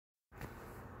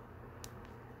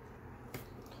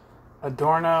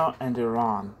Adorno and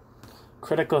Iran,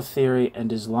 Critical Theory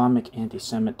and Islamic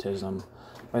Antisemitism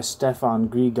by Stephan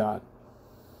Grigat.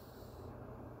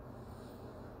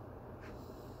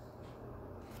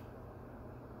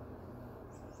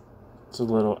 It's a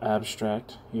little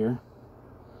abstract here.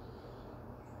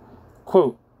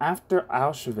 Quote, after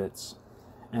Auschwitz,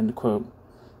 end quote,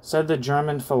 said the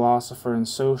German philosopher and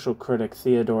social critic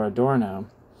Theodor Adorno,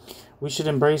 we should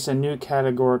embrace a new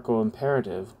categorical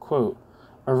imperative, quote,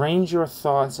 arrange your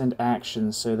thoughts and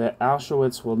actions so that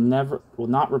Auschwitz will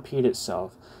not repeat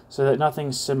itself, so that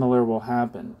nothing similar will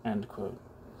happen, end quote.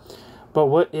 But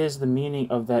what is the meaning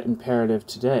of that imperative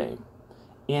today?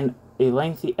 In a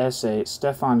lengthy essay,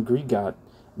 Stephan Grigat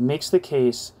makes the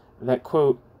case that,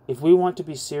 quote, if we want to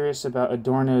be serious about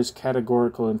Adorno's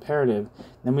categorical imperative,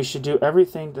 then we should do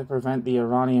everything to prevent the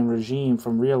Iranian regime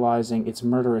from realizing its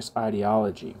murderous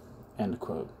ideology, end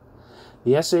quote.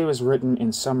 The essay was written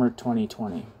in summer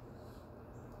 2020.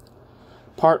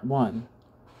 Part 1.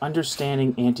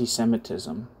 Understanding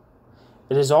Anti-Semitism.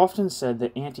 It is often said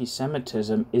that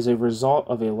anti-Semitism is a result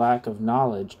of a lack of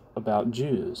knowledge about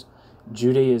Jews,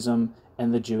 Judaism,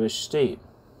 and the Jewish state.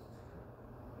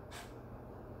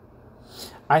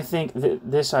 I think that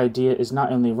this idea is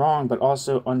not only wrong, but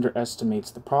also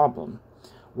underestimates the problem.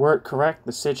 Were it correct,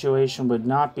 the situation would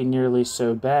not be nearly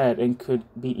so bad and could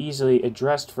be easily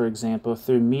addressed, for example,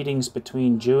 through meetings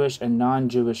between Jewish and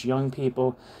non-Jewish young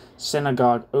people,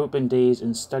 synagogue open days,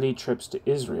 and study trips to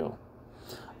Israel.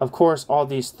 Of course, all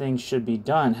these things should be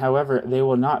done. However, they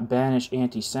will not banish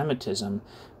anti-Semitism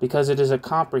because it is a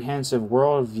comprehensive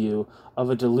worldview of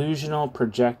a delusional,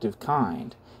 projective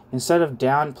kind. Instead of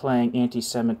downplaying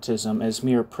anti-Semitism as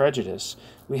mere prejudice,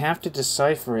 we have to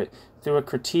decipher it through a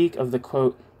critique of the,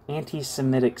 quote,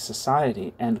 anti-Semitic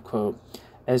society, end quote,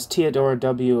 as Theodor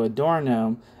W.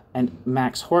 Adorno and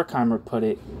Max Horkheimer put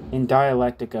it in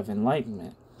Dialectic of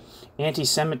Enlightenment.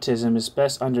 Anti-Semitism is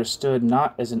best understood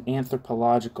not as an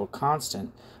anthropological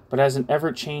constant, but as an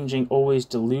ever-changing, always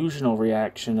delusional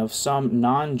reaction of some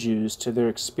non-Jews to their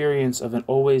experience of an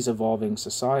always evolving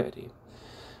society.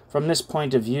 From this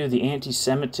point of view, the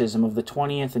anti-Semitism of the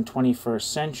 20th and 21st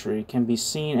century can be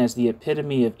seen as the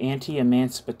epitome of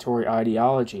anti-emancipatory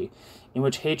ideology in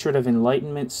which hatred of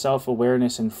enlightenment,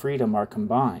 self-awareness, and freedom are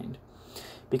combined.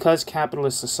 Because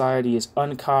capitalist society is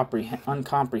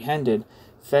uncomprehended,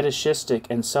 fetishistic,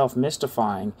 and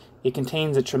self-mystifying, it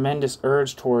contains a tremendous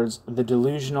urge towards the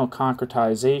delusional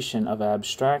concretization of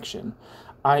abstraction,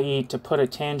 i.e., to put a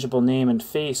tangible name and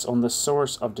face on the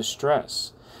source of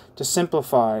distress. To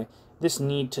simplify, this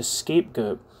need to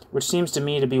scapegoat, which seems to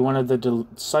me to be one of the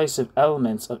decisive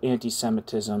elements of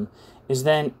anti-Semitism, is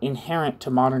then inherent to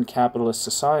modern capitalist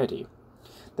society.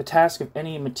 The task of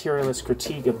any materialist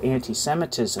critique of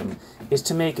anti-Semitism is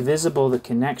to make visible the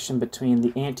connection between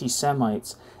the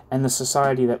anti-Semites and the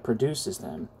society that produces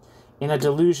them, in a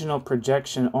delusional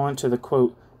projection onto the,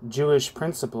 quote, Jewish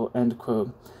principle, end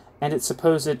quote, and its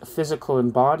supposed physical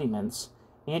embodiments.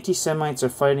 Anti-Semites are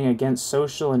fighting against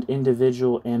social and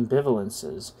individual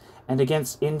ambivalences, and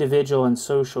against individual and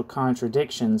social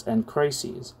contradictions and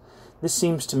crises. This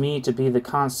seems to me to be the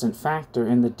constant factor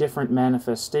in the different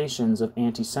manifestations of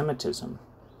anti-Semitism.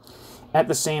 At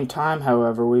the same time,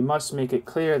 however, we must make it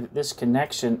clear that this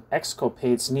connection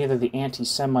exculpates neither the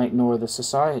anti-Semite nor the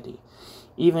society.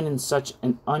 Even in such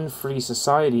an unfree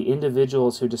society,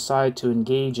 individuals who decide to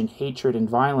engage in hatred and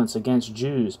violence against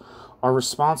Jews are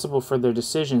responsible for their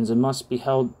decisions and must be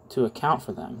held to account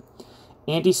for them.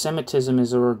 Anti-Semitism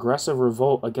is a regressive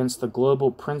revolt against the global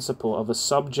principle of a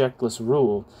subjectless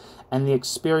rule and the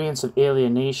experience of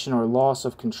alienation or loss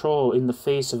of control in the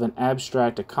face of an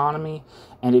abstract economy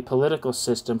and a political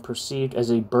system perceived as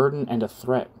a burden and a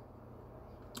threat.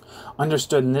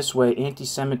 Understood in this way,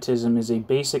 anti-Semitism is a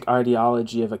basic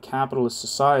ideology of a capitalist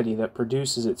society that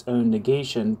produces its own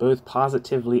negation, both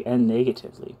positively and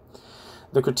negatively.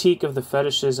 The critique of the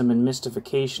fetishism and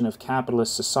mystification of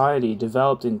capitalist society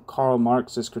developed in Karl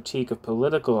Marx's critique of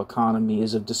political economy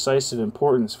is of decisive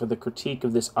importance for the critique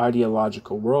of this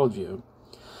ideological worldview.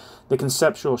 The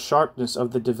conceptual sharpness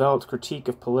of the developed critique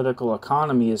of political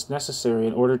economy is necessary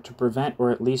in order to prevent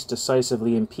or at least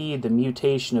decisively impede the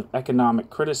mutation of economic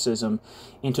criticism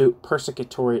into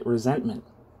persecutory resentment.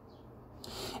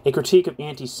 A critique of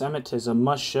anti-Semitism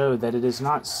must show that it is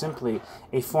not simply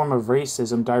a form of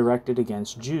racism directed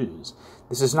against Jews.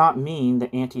 This does not mean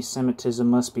that anti-Semitism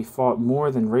must be fought more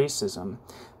than racism,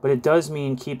 but it does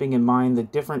mean keeping in mind the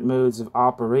different modes of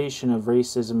operation of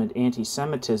racism and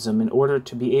anti-Semitism in order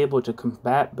to be able to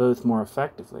combat both more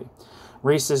effectively.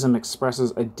 Racism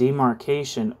expresses a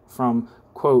demarcation from,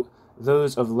 quote,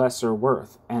 those of lesser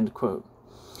worth, end quote.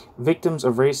 Victims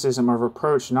of racism are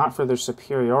reproached not for their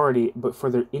superiority, but for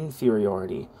their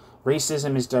inferiority.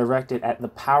 Racism is directed at the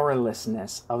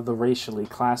powerlessness of the racially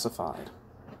classified.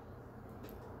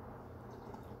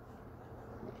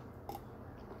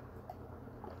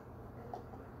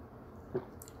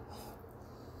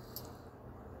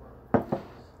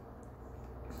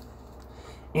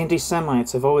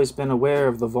 Anti-Semites have always been aware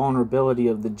of the vulnerability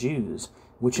of the Jews,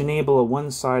 which enable a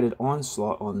one-sided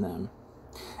onslaught on them,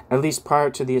 at least prior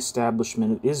to the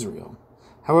establishment of Israel.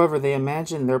 However, they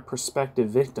imagine their prospective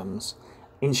victims,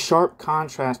 in sharp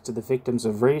contrast to the victims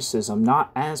of racism,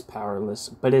 not as powerless,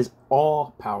 but as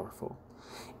all-powerful.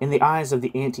 In the eyes of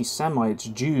the anti-Semites,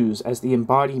 Jews, as the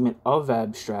embodiment of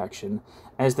abstraction,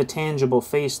 as the tangible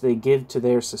face they give to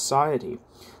their society,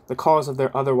 the cause of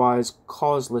their otherwise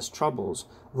causeless troubles,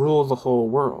 rule the whole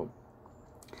world.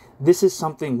 This is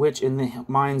something which, in the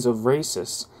minds of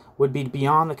racists, would be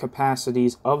beyond the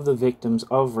capacities of the victims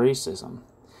of racism.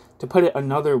 To put it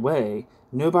another way,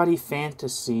 nobody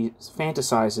fantasizes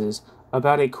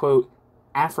about a, quote,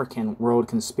 African world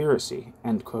conspiracy,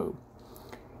 end quote.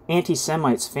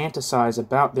 Anti-Semites fantasize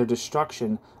about their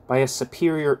destruction by a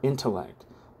superior intellect,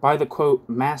 by the, quote,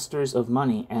 masters of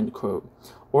money, end quote,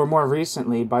 or more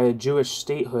recently by a Jewish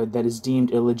statehood that is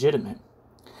deemed illegitimate.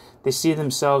 They see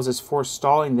themselves as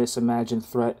forestalling this imagined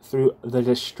threat through the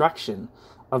destruction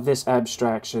of this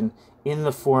abstraction in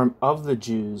the form of the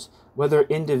Jews, whether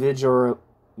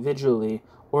individually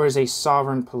or as a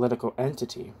sovereign political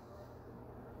entity.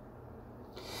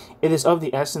 It is of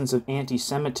the essence of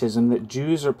anti-Semitism that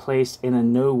Jews are placed in a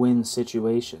no-win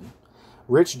situation.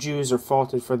 Rich Jews are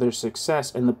faulted for their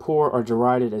success, and the poor are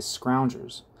derided as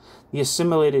scoundrels. The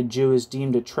assimilated Jew is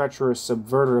deemed a treacherous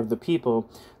subverter of the people,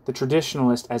 the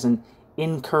traditionalist as an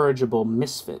incorrigible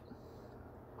misfit.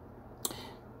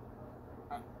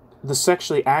 The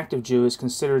sexually active Jew is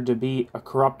considered to be a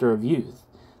corrupter of youth,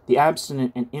 the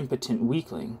abstinent and impotent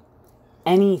weakling.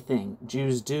 Anything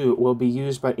Jews do will be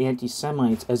used by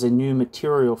anti-Semites as a new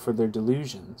material for their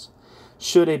delusions.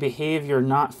 Should a behavior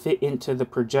not fit into the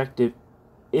projected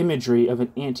imagery of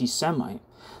an anti-Semite,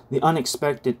 the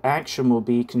unexpected action will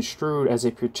be construed as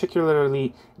a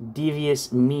particularly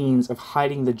devious means of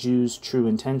hiding the Jews' true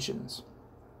intentions.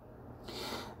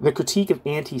 The critique of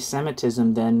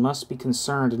anti-Semitism, then, must be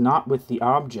concerned not with the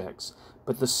objects,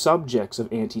 but the subjects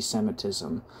of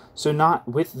anti-Semitism, so not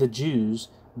with the Jews,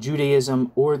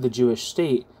 Judaism, or the Jewish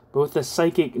state, but with the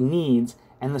psychic needs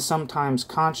and the sometimes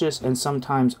conscious and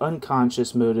sometimes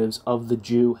unconscious motives of the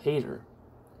Jew hater.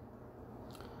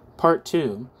 Part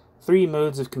 2. 3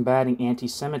 modes of combating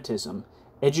anti-Semitism: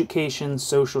 education,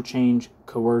 social change,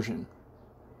 coercion.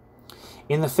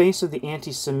 In the face of the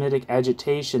anti-Semitic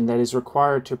agitation that is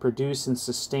required to produce and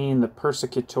sustain the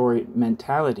persecutory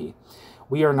mentality,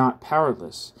 we are not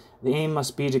powerless. The aim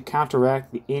must be to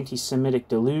counteract the anti-Semitic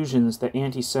delusions that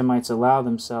anti-Semites allow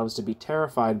themselves to be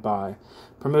terrified by,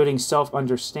 promoting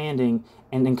self-understanding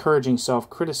and encouraging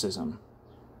self-criticism.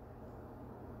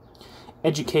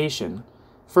 Education.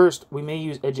 First, we may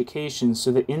use education so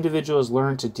that individuals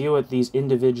learn to deal with these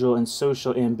individual and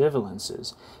social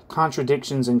ambivalences,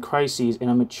 contradictions, and crises in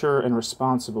a mature and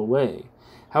responsible way.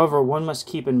 However, one must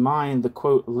keep in mind the,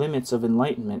 quote, limits of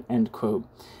enlightenment, end quote,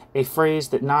 a phrase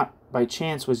that not by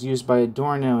chance was used by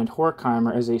Adorno and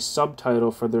Horkheimer as a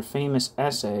subtitle for their famous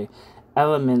essay,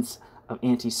 Elements of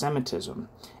Anti-Semitism.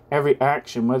 Every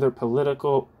action, whether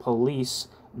political, police,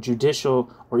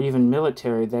 judicial, or even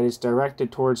military, that is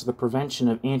directed towards the prevention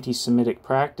of anti-Semitic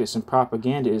practice and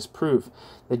propaganda is proof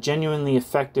that genuinely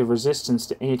effective resistance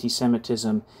to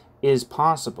anti-Semitism is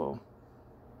possible.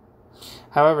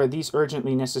 However, these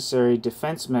urgently necessary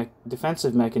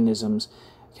defensive mechanisms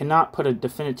cannot put a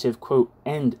definitive, quote,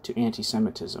 end to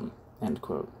anti-Semitism, end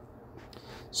quote.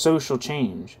 Social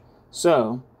change.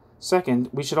 So, second,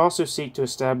 we should also seek to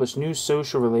establish new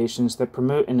social relations that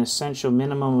promote an essential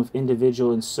minimum of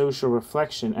individual and social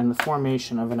reflection and the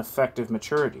formation of an effective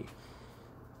maturity.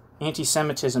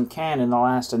 Anti-Semitism can, in the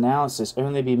last analysis,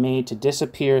 only be made to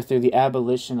disappear through the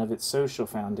abolition of its social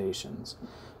foundations.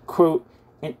 Quote,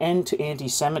 an end to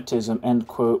anti-Semitism, end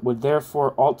quote, would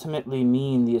therefore ultimately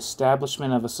mean the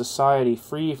establishment of a society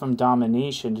free from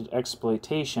domination and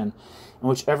exploitation, in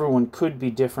which everyone could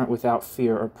be different without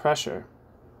fear or pressure.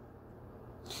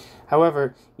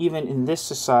 However, even in this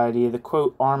society, the,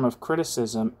 quote, arm of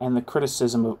criticism and the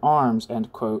criticism of arms,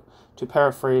 end quote, to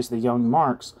paraphrase the young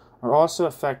Marx, are also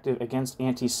effective against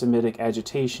anti-Semitic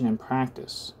agitation and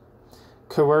practice.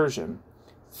 Coercion.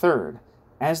 Third,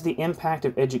 As the impact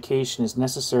of education is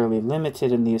necessarily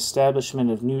limited and the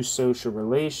establishment of new social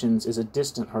relations is a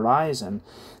distant horizon,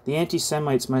 the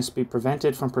anti-Semites must be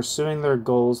prevented from pursuing their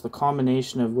goals, the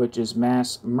culmination of which is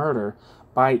mass murder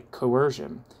by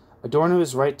coercion. Adorno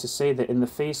is right to say that in the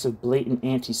face of blatant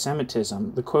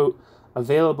anti-Semitism, the, quote,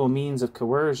 available means of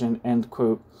coercion, end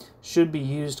quote, should be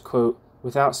used, quote,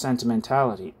 without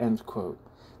sentimentality, end quote.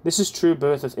 This is true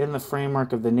both within the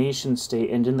framework of the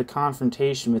nation-state and in the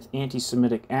confrontation with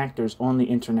anti-Semitic actors on the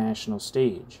international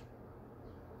stage.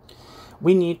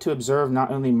 We need to observe not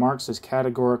only Marx's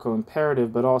categorical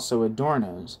imperative, but also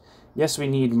Adorno's. Yes, we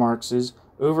need Marx's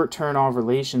overturn all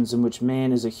relations in which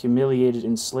man is a humiliated,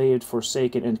 enslaved,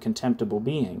 forsaken, and contemptible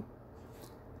being,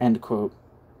 end quote,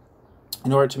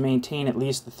 in order to maintain at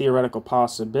least the theoretical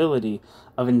possibility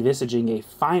of envisaging a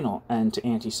final end to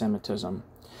anti-Semitism.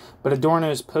 But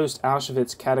Adorno's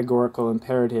post-Auschwitz categorical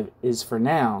imperative is, for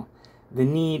now, the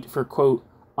need for, quote,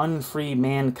 unfree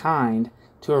mankind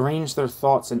to arrange their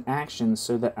thoughts and actions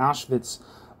so that Auschwitz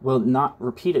will not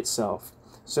repeat itself,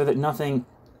 so that nothing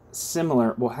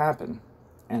similar will happen,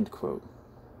 end quote.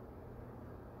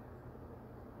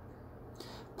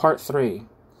 Part 3.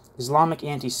 Islamic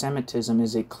anti-Semitism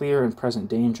is a clear and present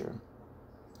danger.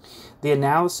 The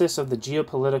analysis of the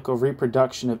geopolitical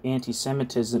reproduction of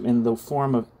anti-Semitism in the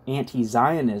form of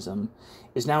anti-Zionism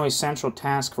is now a central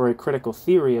task for a critical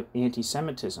theory of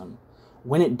anti-Semitism.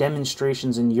 When at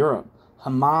demonstrations in Europe,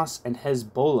 Hamas and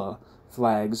Hezbollah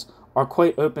flags are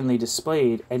quite openly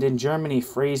displayed, and in Germany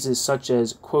phrases such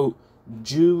as, quote,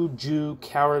 Jew, Jew,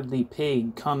 cowardly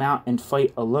pig, come out and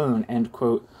fight alone, end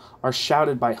quote, are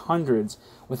shouted by hundreds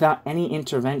without any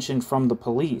intervention from the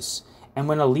police. And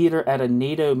when a leader at a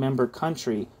NATO member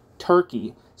country,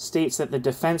 Turkey, states that the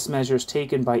defense measures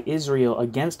taken by Israel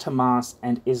against Hamas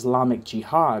and Islamic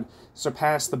Jihad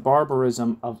surpass the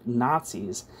barbarism of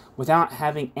Nazis without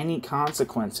having any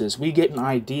consequences, we get an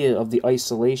idea of the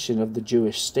isolation of the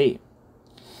Jewish state.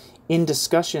 In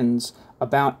discussions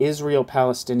about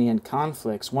Israel-Palestinian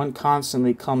conflicts, one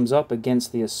constantly comes up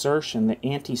against the assertion that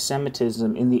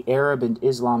anti-Semitism in the Arab and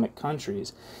Islamic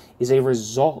countries is a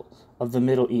result of the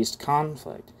Middle East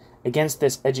conflict. Against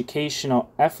this, educational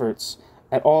efforts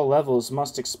at all levels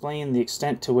must explain the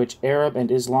extent to which Arab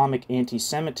and Islamic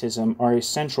anti-Semitism are a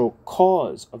central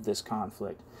cause of this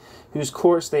conflict, whose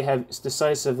course they have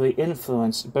decisively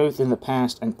influenced both in the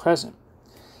past and present.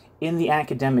 In the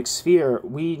academic sphere,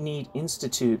 we need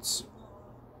institutes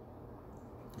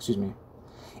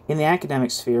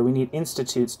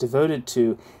devoted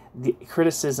to the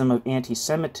criticism of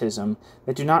anti-Semitism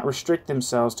that do not restrict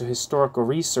themselves to historical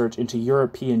research into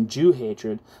European Jew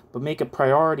hatred, but make a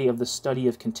priority of the study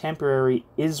of contemporary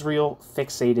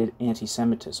Israel-fixated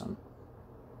anti-Semitism.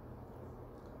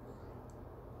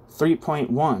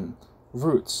 3.1.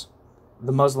 Roots.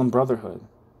 The Muslim Brotherhood.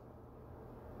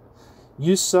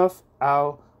 Yusuf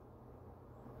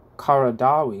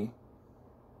al-Qaradawi,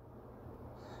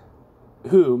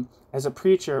 who, as a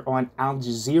preacher on Al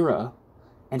Jazeera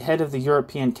and head of the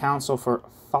European Council for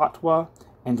Fatwa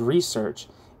and Research,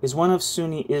 is one of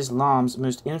Sunni Islam's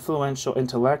most influential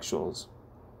intellectuals,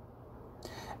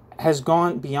 has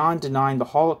gone beyond denying the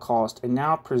Holocaust and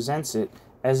now presents it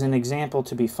as an example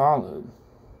to be followed.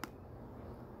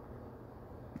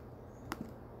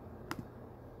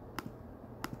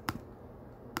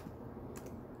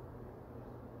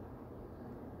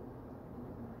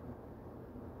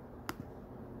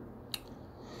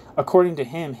 According to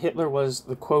him, Hitler was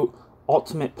the, quote,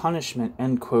 ultimate punishment,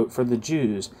 end quote, for the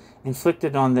Jews,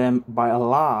 inflicted on them by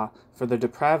Allah for their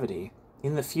depravity.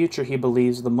 In the future, he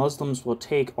believes the Muslims will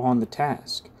take on the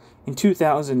task. In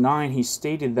 2009, he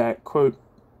stated that, quote,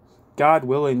 God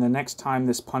willing, the next time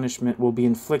this punishment will be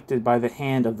inflicted by the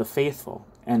hand of the faithful,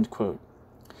 end quote.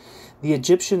 The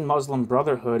Egyptian Muslim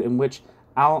Brotherhood, in which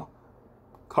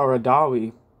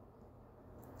al-Qaradawi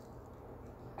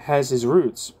has his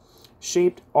roots,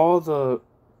 shaped all the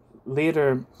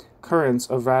later currents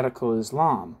of radical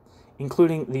Islam,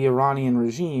 including the Iranian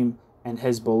regime and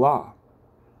Hezbollah.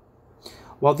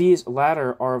 While these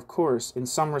latter are, of course, in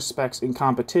some respects in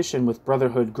competition with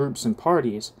brotherhood groups and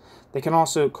parties, they can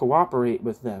also cooperate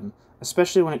with them,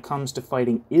 especially when it comes to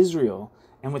fighting Israel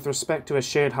and with respect to a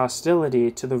shared hostility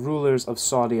to the rulers of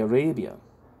Saudi Arabia,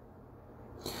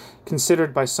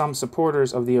 considered by some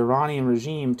supporters of the Iranian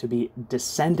regime to be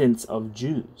descendants of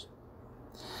Jews.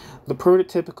 The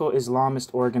prototypical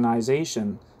Islamist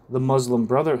organization, the Muslim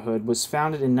Brotherhood, was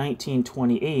founded in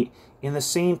 1928 in the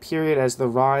same period as the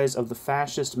rise of the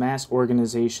fascist mass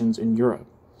organizations in Europe.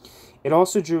 It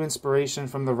also drew inspiration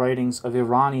from the writings of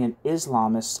Iranian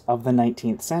Islamists of the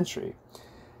 19th century.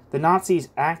 The Nazis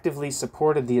actively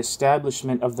supported the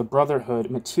establishment of the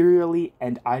Brotherhood materially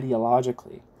and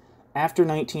ideologically. After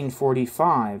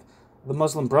 1945, the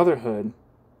Muslim Brotherhood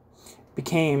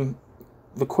became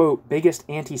the, quote, biggest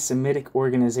anti-Semitic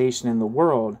organization in the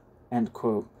world, end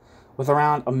quote, with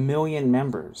around 1 million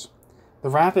members. The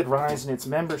rapid rise in its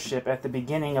membership at the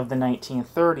beginning of the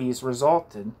 1930s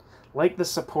resulted, like the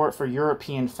support for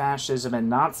European fascism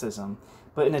and Nazism,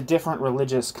 but in a different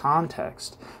religious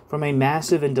context, from a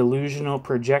massive and delusional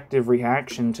projective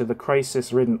reaction to the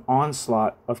crisis-ridden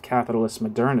onslaught of capitalist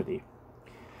modernity.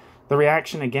 The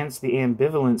reaction against the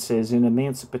ambivalences and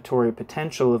emancipatory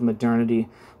potential of modernity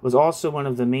was also one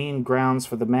of the main grounds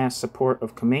for the mass support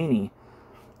of Khomeini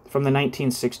from the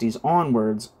 1960s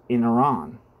onwards in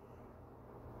Iran.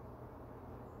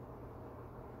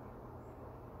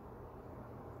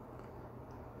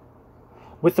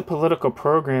 With the political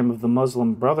program of the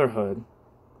Muslim Brotherhood,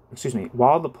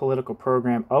 while the political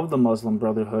program of the Muslim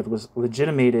Brotherhood was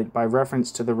legitimated by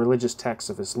reference to the religious texts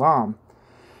of Islam,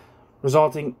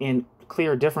 resulting in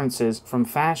clear differences from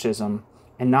fascism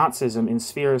and Nazism in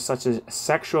spheres such as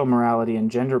sexual morality and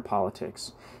gender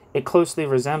politics, it closely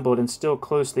resembled and still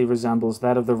closely resembles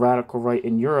that of the radical right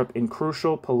in Europe in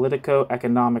crucial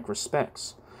politico-economic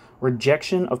respects: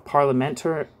 rejection of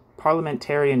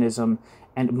parliamentarianism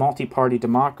and multi-party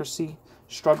democracy,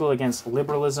 struggle against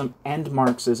liberalism and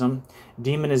Marxism,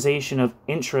 demonization of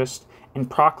interest, and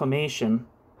proclamation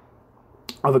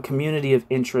of a community of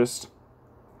interest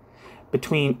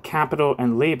between capital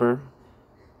and labor,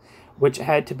 which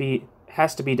has to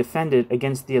be defended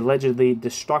against the allegedly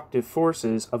destructive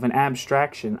forces of an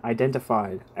abstraction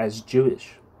identified as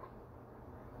Jewish.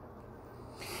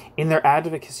 In their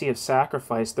advocacy of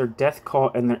sacrifice, their death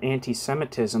cult, and their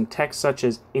anti-Semitism, texts such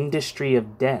as Industry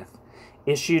of Death,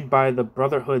 issued by the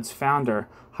Brotherhood's founder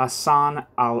Hassan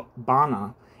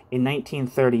al-Banna in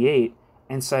 1938,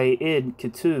 and Sayyid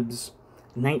Qutb's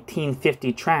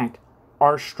 1950 tract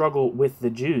Our Struggle with the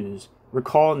Jews,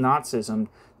 recall Nazism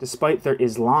despite their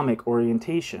Islamic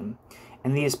orientation,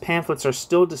 and these pamphlets are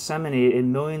still disseminated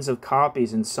in millions of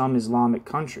copies in some Islamic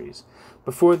countries.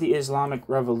 Before the Islamic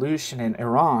Revolution in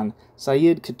Iran,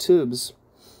 Sayyid Qutb's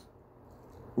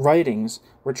writings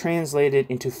were translated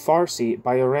into Farsi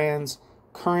by Iran's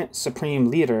current supreme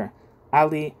leader,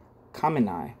 Ali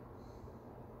Khamenei,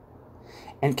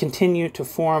 and continue to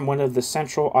form one of the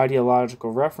central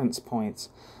ideological reference points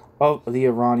of the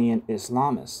Iranian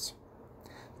Islamists.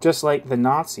 Just like the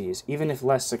Nazis, even if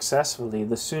less successfully,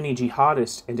 the Sunni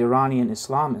jihadists and Iranian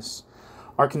Islamists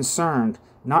are concerned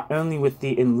not only with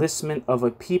the enlistment of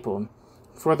a people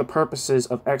for the purposes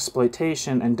of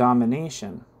exploitation and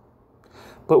domination,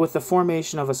 but with the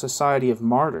formation of a society of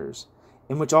martyrs,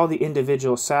 in which the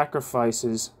individual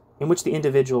sacrifices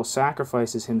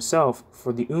himself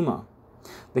for the Ummah,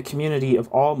 the community of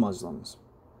all Muslims.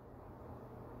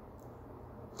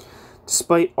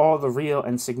 Despite all the real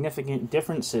and significant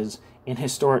differences in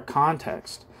historic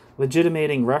context,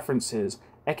 legitimating references,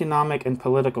 economic and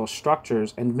political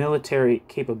structures, and military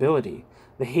capability,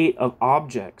 the hate of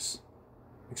objects,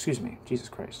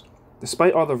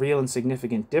 Despite all the real and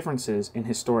significant differences in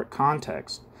historic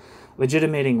context,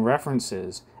 legitimating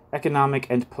references, economic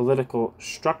and political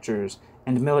structures,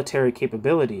 and military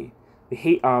capability, the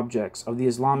hate objects of the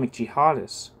Islamic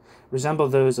jihadists resemble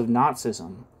those of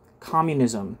Nazism,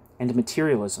 communism and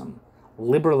materialism,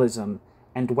 liberalism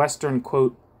and Western,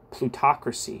 quote,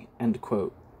 plutocracy, end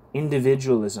quote,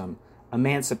 individualism,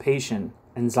 emancipation,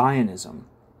 and Zionism.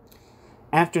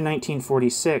 After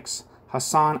 1946,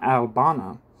 Hassan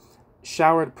al-Banna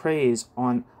showered praise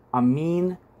on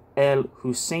Amin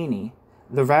el-Husseini,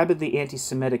 the rabidly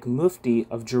anti-Semitic mufti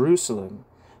of Jerusalem,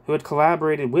 who had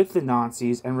collaborated with the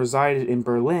Nazis and resided in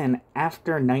Berlin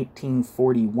after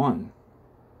 1941.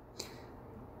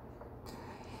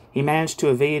 He managed to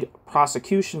evade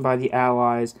prosecution by the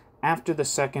Allies after the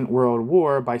Second World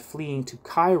War by fleeing to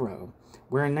Cairo,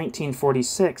 where in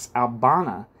 1946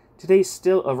 al-Banna, today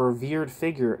still a revered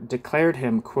figure, declared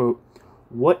him, quote,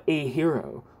 "What a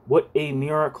hero, what a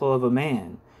miracle of a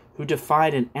man, who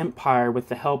defied an empire with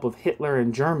the help of Hitler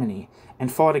and Germany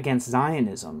and fought against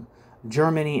Zionism.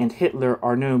 Germany and Hitler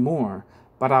are no more,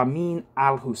 but Amin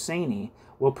al-Husseini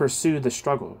will pursue the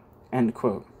struggle," end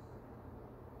quote.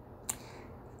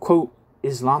 Quote,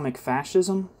 Islamic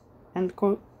fascism, end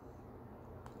quote.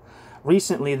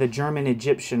 Recently, the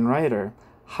German-Egyptian writer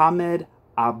Hamed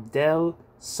Abdel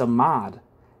Samad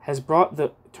has brought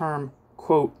the term,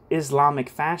 quote, Islamic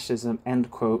fascism, end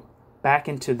quote, back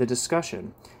into the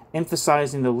discussion,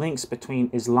 emphasizing the links between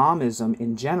Islamism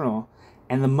in general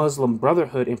and the Muslim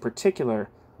Brotherhood in particular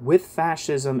with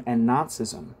fascism and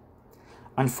Nazism.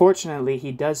 Unfortunately,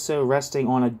 he does so resting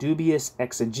on a dubious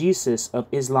exegesis of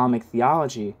Islamic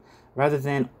theology rather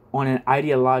than on an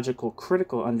ideological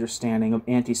critical understanding of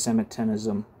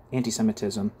anti-Semitism,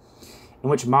 in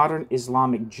which modern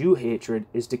Islamic Jew hatred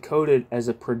is decoded as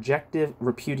a projective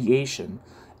repudiation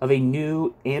of a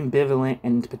new, ambivalent,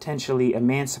 and potentially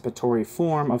emancipatory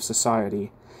form of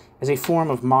society, as a form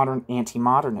of modern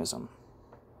anti-modernism.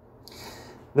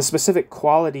 The specific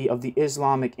quality of the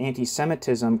Islamic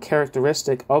anti-Semitism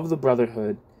characteristic of the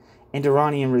Brotherhood and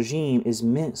Iranian regime is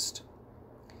missed.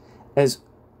 As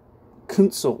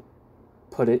Kunzel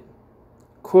put it,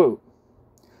 quote,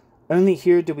 "Only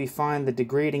here do we find the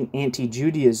degrading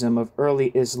anti-Judaism of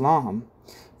early Islam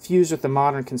fused with the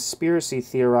modern conspiracy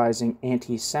theorizing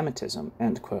anti-Semitism,"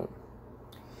 end quote.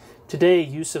 Today,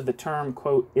 use of the term,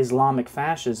 quote, Islamic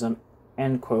fascism,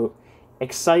 end quote,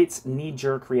 excites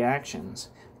knee-jerk reactions,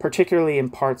 particularly in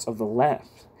parts of the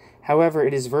left. However,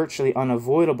 it is virtually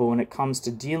unavoidable when it comes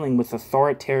to dealing with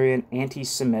authoritarian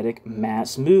anti-Semitic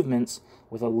mass movements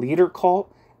with a leader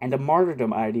cult and a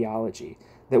martyrdom ideology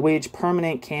that wage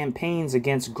permanent campaigns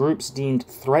against groups deemed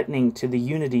threatening to the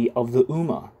unity of the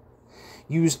Ummah,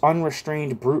 use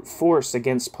unrestrained brute force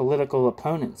against political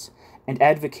opponents, and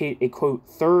advocate a, quote,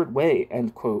 third way,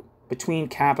 end quote, between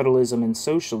capitalism and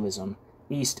socialism,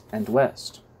 East and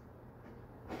West.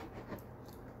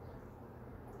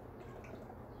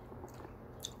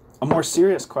 A more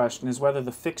serious question is whether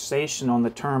the fixation on the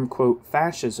term, quote,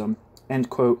 fascism, end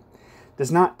quote,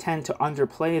 does not tend to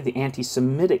underplay the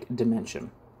anti-Semitic dimension,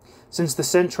 since the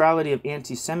centrality of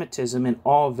anti-Semitism in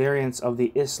all variants of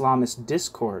the Islamist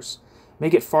discourse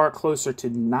make it far closer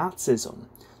to Nazism,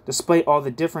 despite all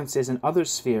the differences in other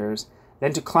spheres,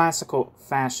 than to classical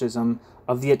fascism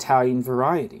of the Italian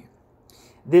variety.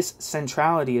 This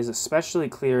centrality is especially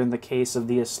clear in the case of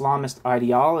the Islamist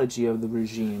ideology of the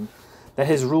regime that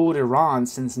has ruled Iran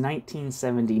since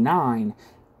 1979,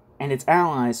 and its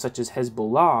allies such as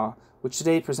Hezbollah, which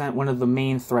today present one of the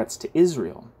main threats to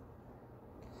Israel.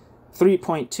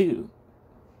 3.2.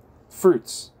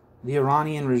 Fruits. The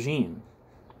Iranian regime.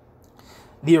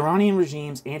 The Iranian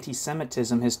regime's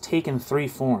anti-Semitism has taken three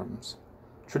forms.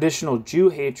 Traditional Jew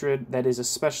hatred that is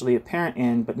especially apparent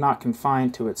in, but not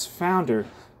confined to its founder,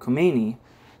 Khomeini,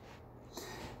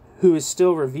 who is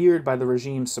still revered by the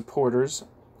regime's supporters,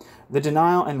 the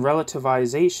denial and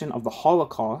relativization of the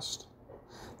Holocaust,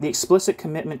 the explicit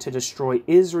commitment to destroy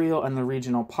Israel and the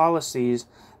regional policies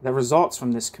that results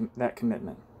from that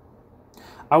commitment.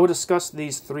 I will discuss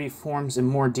these three forms in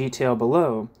more detail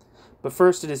below, but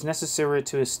first it is necessary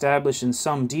to establish in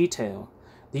some detail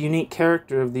the unique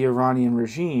character of the Iranian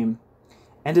regime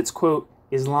and its, quote,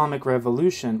 Islamic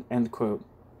revolution, end quote,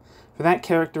 for that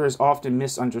character is often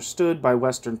misunderstood by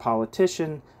Western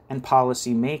politicians and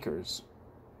policy makers.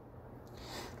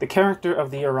 The character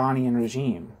of the Iranian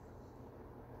regime.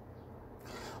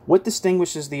 What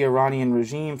distinguishes the Iranian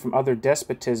regime from other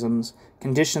despotisms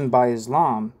conditioned by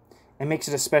Islam and makes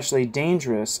it especially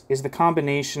dangerous is the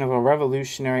combination of a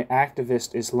revolutionary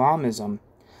activist Islamism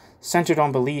centered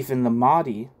on belief in the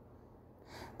Mahdi,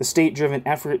 the state-driven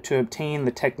effort to obtain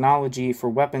the technology for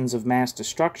weapons of mass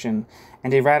destruction,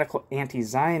 and a radical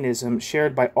anti-Zionism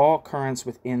shared by all currents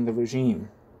within the regime.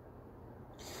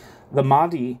 The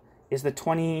Mahdi is the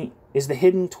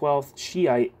hidden 12th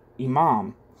Shiite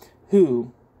Imam,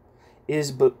 who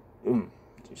is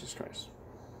Jesus Christ.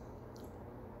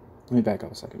 Let me back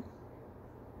up a second.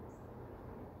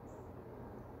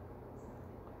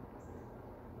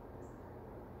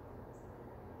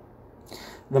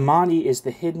 The Mahdi is the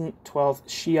hidden 12th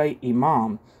Shiite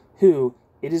Imam, who,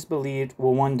 it is believed,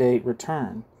 will one day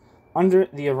return. Under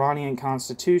the Iranian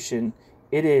constitution,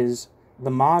 it is the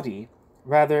Mahdi,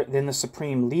 rather than the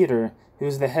supreme leader, who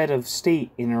is the head of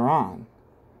state in Iran.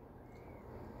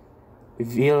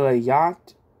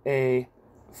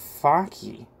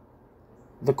 Vilayat-e-Faqih,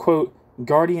 the, quote,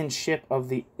 guardianship of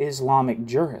the Islamic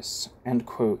jurists, end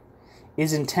quote,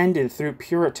 is intended through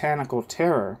puritanical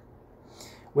terror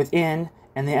within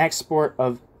and the export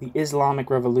of the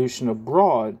Islamic revolution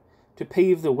abroad to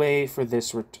pave the way for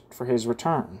his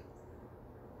return.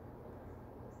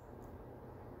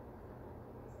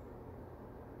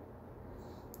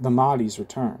 The Mahdi's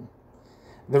return.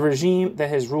 The regime that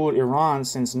has ruled Iran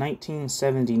since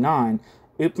 1979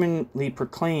 openly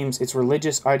proclaims its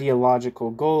religious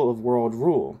ideological goal of world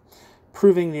rule.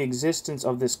 Proving the existence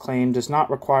of this claim does not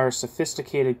require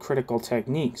sophisticated critical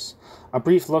techniques. A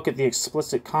brief look at the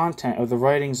explicit content of the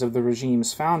writings of the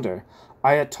regime's founder,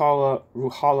 Ayatollah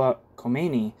Ruhollah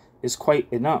Khomeini, is quite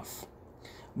enough.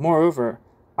 Moreover,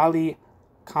 Ali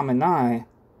Khamenei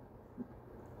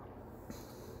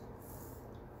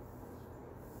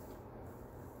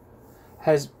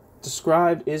has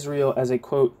described Israel as a,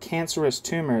 quote, cancerous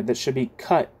tumor that should be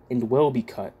cut and will be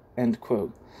cut, end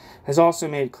quote, has also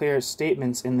made clear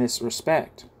statements in this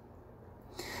respect.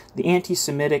 The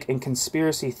anti-Semitic and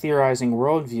conspiracy-theorizing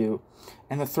worldview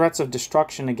and the threats of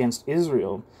destruction against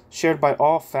Israel, shared by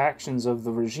all factions of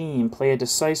the regime, play a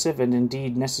decisive and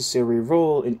indeed necessary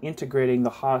role in integrating the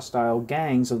hostile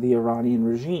gangs of the Iranian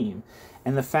regime,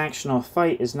 and the factional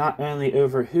fight is not only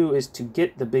over who is to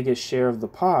get the biggest share of the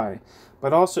pie,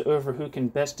 but also over who can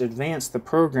best advance the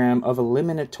program of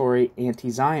eliminatory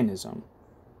anti-Zionism.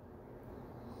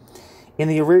 In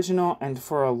the original and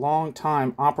for a long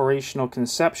time operational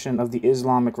conception of the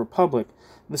Islamic Republic,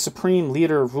 the supreme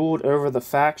leader ruled over the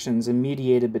factions and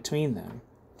mediated between them.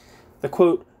 The,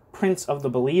 quote, Prince of the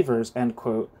Believers, end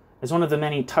quote, as one of the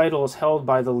many titles held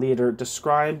by the leader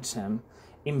describes him,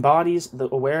 embodies the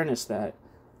awareness that,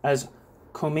 as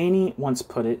Khomeini once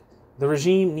put it, the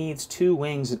regime needs two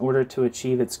wings in order to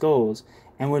achieve its goals,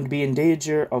 and would be in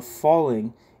danger of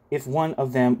falling if one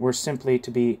of them were simply to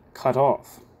be cut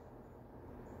off.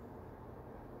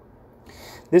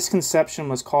 This conception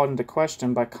was called into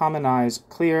question by Khamenei's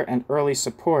clear and early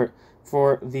support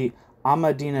for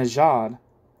Ahmadinejad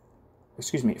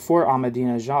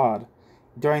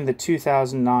during the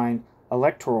 2009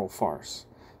 electoral farce.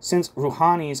 Since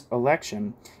Rouhani's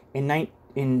election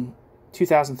in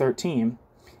 2013,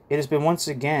 it has once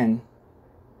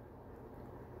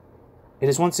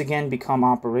again become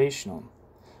operational.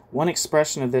 One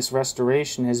expression of this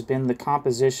restoration has been the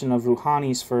composition of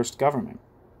Rouhani's first government.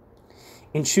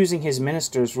 In choosing his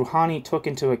ministers, Rouhani took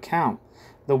into account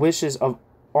the wishes of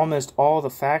almost all the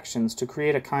factions to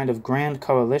create a kind of grand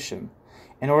coalition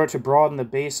in order to broaden the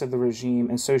base of the regime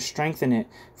and so strengthen it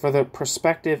for the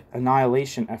prospective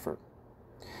annihilation effort.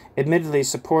 Admittedly,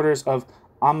 supporters of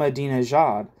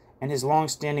Ahmadinejad and his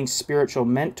long-standing spiritual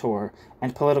mentor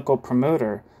and political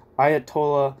promoter,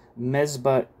 Ayatollah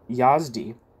Mesbah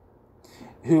Yazdi,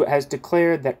 who has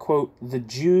declared that, quote, the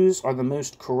Jews are the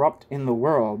most corrupt in the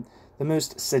world, the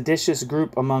most seditious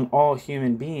group among all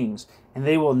human beings, and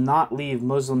they will not leave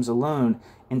Muslims alone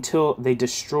until they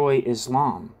destroy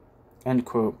Islam, end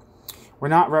quote, were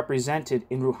not represented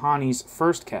in Rouhani's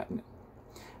first cabinet.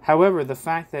 However, the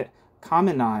fact that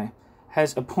Khamenei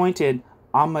has appointed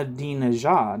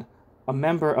Ahmadinejad a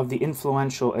member of the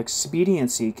influential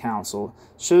Expediency Council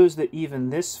shows that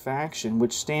even this faction,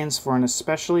 which stands for an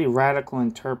especially radical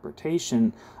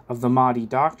interpretation of the Mahdi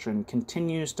doctrine,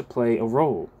 continues to play a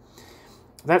role.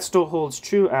 That still holds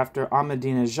true after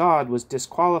Ahmadinejad was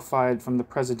disqualified from the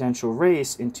presidential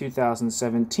race in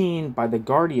 2017 by the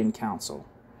Guardian Council.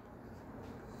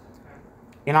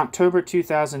 In October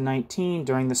 2019,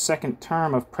 during the second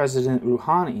term of President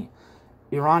Rouhani,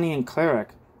 Iranian cleric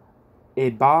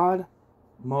Ibad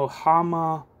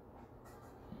Mohammad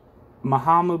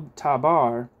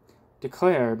Tabar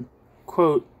declared,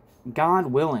 quote, God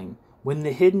willing, when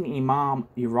the hidden Imam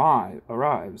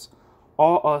arrives,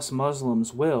 all us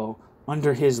Muslims will,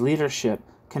 under his leadership,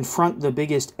 confront the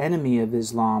biggest enemy of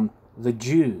Islam, the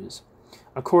Jews.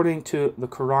 According to the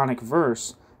Quranic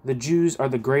verse, the Jews are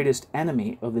the greatest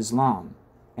enemy of Islam,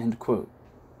 end quote.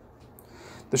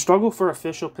 The struggle for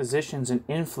official positions and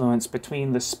influence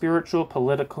between the spiritual,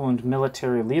 political, and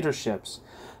military leaderships,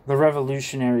 the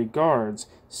Revolutionary Guards,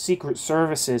 secret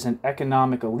services, and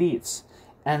economic elites,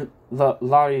 and the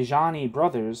Larijani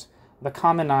brothers, the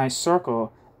Khamenei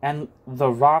circle, and the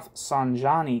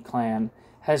Rafsanjani clan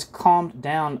has calmed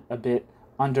down a bit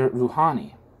under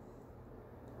Rouhani.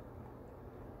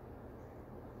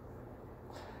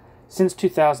 Since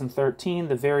 2013,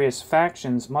 the various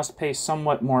factions must pay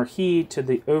somewhat more heed to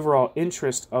the overall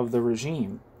interest of the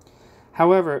regime.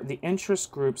 However, the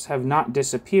interest groups have not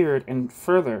disappeared, and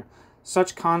further,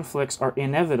 such conflicts are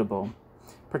inevitable,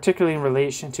 particularly in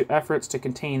relation to efforts to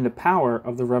contain the power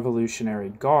of the Revolutionary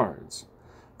Guards.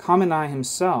 Khamenei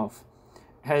himself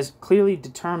was clearly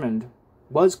determined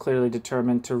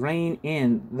to rein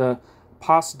in the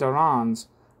Pasdaran's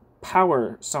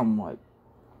power somewhat,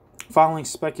 following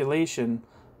speculation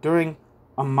during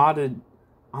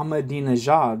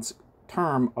Ahmadinejad's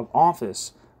term of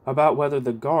office about whether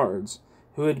the Guards,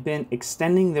 who had been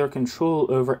extending their control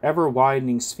over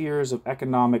ever-widening spheres of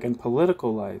economic and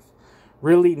political life,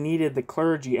 really needed the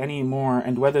clergy anymore,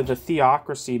 and whether the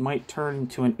theocracy might turn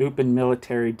into an open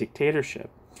military dictatorship.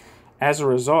 As a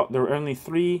result, there were only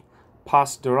 3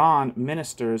 Pasdaran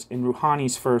ministers in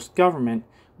Rouhani's first government,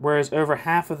 whereas over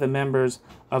half of the members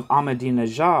of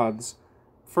Ahmadinejad's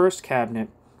first cabinet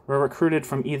were recruited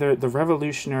from either the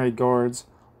Revolutionary Guards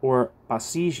or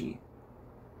Basiji.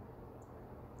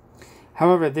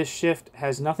 However, this shift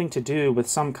has nothing to do with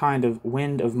some kind of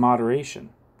wind of moderation.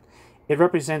 It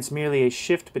represents merely a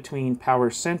shift between power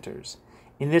centers,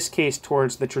 in this case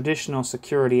towards the traditional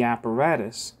security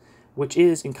apparatus, which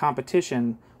is in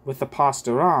competition with the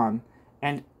Pasdaran,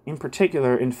 and in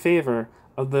particular in favor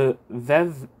of the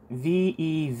VEVAK,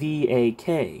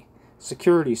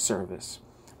 Security Service,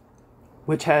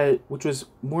 which was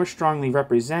more strongly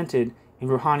represented in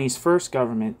Rouhani's first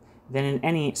government than in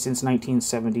any since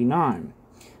 1979.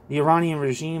 The Iranian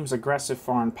regime's aggressive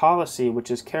foreign policy, which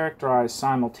is characterized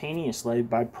simultaneously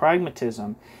by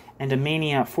pragmatism and a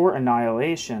mania for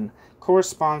annihilation,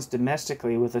 corresponds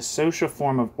domestically with a social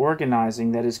form of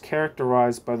organizing that is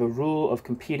characterized by the rule of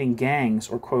competing gangs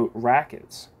or, quote,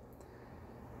 rackets.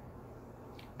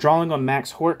 Drawing on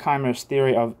Max Horkheimer's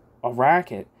theory of a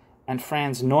racket and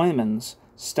Franz Neumann's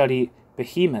study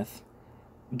Behemoth,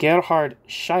 Gerhard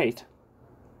Scheidt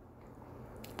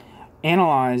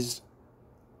analyzed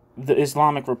the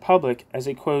Islamic Republic as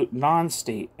a, quote,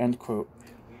 non-state, end quote.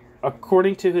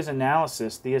 According to his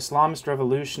analysis, the Islamist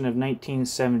Revolution of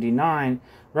 1979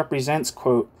 represents,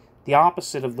 quote, the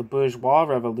opposite of the bourgeois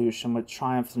revolution which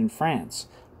triumphed in France.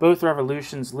 Both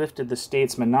revolutions lifted the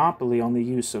state's monopoly on the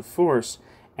use of force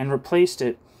and replaced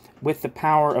it with the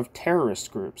power of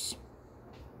terrorist groups.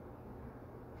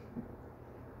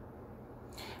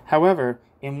 However,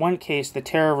 in one case, the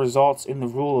terror results in the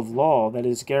rule of law that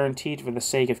is guaranteed for the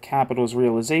sake of capital's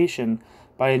realization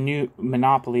by a new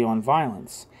monopoly on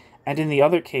violence, and in the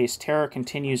other case, terror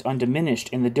continues undiminished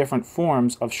in the different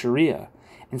forms of Sharia,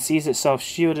 and sees itself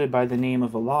shielded by the name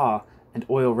of Allah and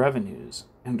oil revenues,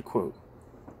 end quote.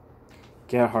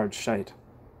 Gerhard Scheidt.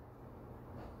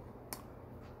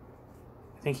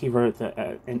 I think he wrote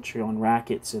the entry on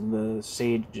rackets in the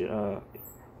Sage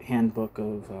Handbook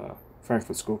of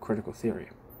Frankfurt School Critical Theory.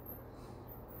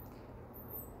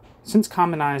 Since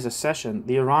communist accession,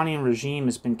 the Iranian regime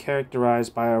has been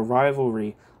characterized by a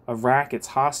rivalry of rackets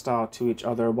hostile to each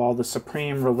other while the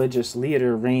supreme religious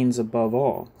leader reigns above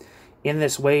all. In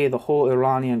this way, the whole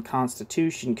Iranian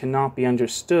constitution cannot be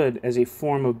understood as a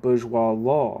form of bourgeois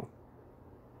law.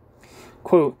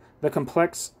 Quote, the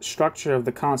complex structure of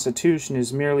the constitution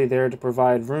is merely there to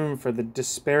provide room for the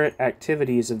disparate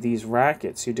activities of these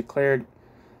rackets who declaredly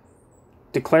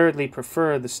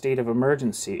prefer the state of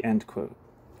emergency, end quote.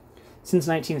 Since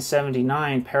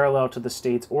 1979, parallel to the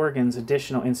state's organs,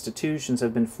 additional institutions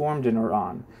have been formed in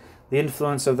Iran. The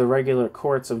influence of the regular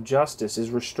courts of justice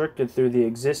is restricted through the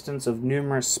existence of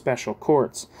numerous special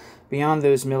courts. Beyond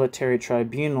those military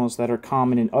tribunals that are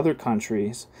common in other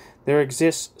countries, there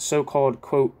exists so-called,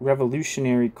 quote,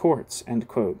 revolutionary courts, end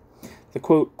quote. The,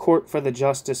 quote, court for the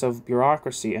justice of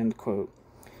bureaucracy, end quote.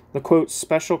 The, quote,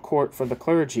 special court for the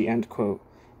clergy, end quote.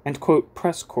 And, quote,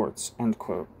 press courts, end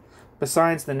quote.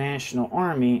 Besides the National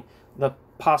Army, the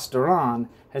Pasdaran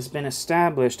has been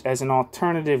established as an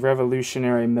alternative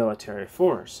revolutionary military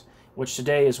force, which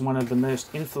today is one of the most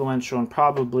influential and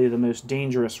probably the most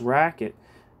dangerous racket,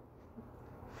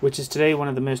 within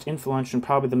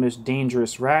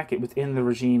the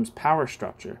regime's power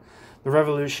structure. The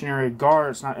Revolutionary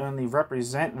Guards not only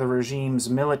represent the regime's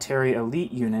military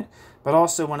elite unit, but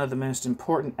also one of the most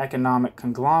important economic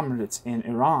conglomerates in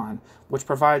Iran, which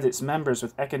provides its members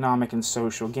with economic and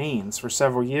social gains. For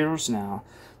several years now,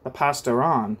 the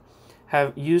Pasdaran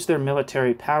have used their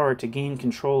military power to gain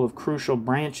control of crucial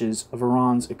branches of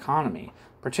Iran's economy,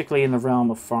 particularly in the realm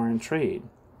of foreign trade.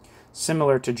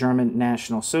 Similar to German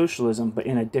National Socialism, but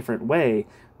in a different way,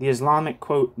 the Islamic,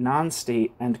 quote,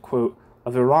 non-state, end quote,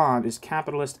 of Iran is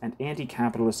capitalist and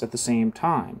anti-capitalist at the same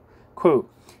time. Quote,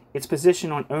 its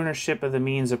position on ownership of the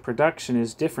means of production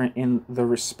is different in the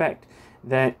respect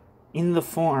that in the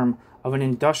form of an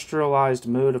industrialized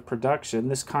mode of production,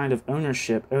 this kind of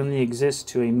ownership only exists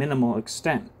to a minimal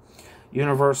extent.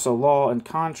 Universal law and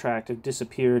contract have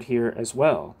disappeared here as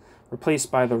well,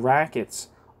 replaced by the racket's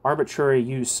arbitrary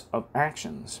use of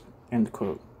actions, end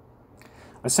quote.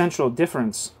 A central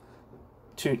difference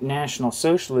to National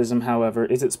Socialism, however,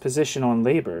 is its position on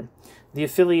labor. The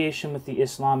affiliation with the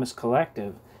Islamist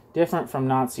collective, different from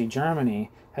Nazi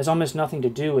Germany, has almost nothing to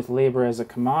do with labor as a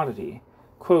commodity.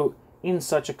 Quote, in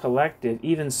such a collective,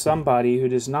 even somebody who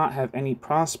does not have any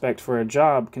prospect for a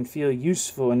job can feel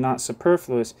useful and not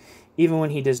superfluous, even when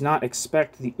he does not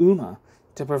expect the Ummah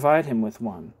to provide him with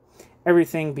one.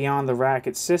 Everything beyond the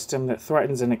racket system that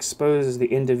threatens and exposes the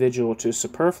individual to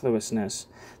superfluousness,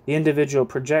 the individual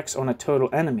projects on a total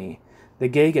enemy, the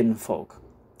Gegenvolk,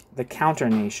 the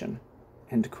counter-nation,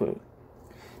 end quote.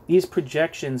 These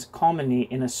projections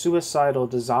culminate in a suicidal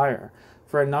desire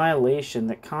for annihilation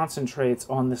that concentrates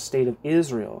on the state of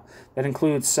Israel, that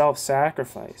includes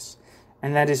self-sacrifice,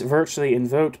 and that is virtually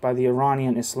invoked by the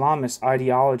Iranian Islamist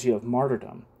ideology of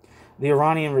martyrdom. the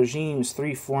Iranian regime's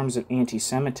three forms of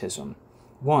anti-Semitism.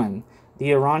 1.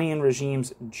 The Iranian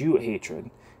regime's Jew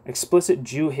hatred. Explicit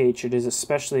Jew hatred is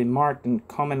especially marked in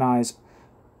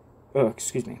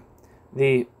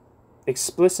The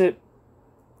explicit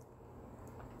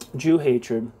Jew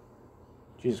hatred,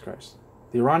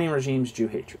 the Iranian regime's Jew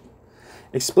hatred.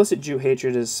 Explicit Jew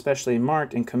hatred is especially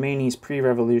marked in Khomeini's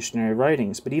pre-revolutionary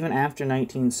writings, but even after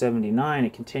 1979,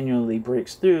 it continually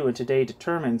breaks through and today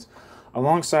determines,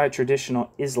 alongside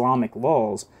traditional Islamic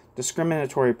laws,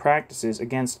 discriminatory practices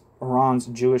against Iran's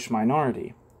Jewish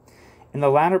minority. In the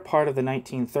latter part of the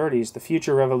 1930s, the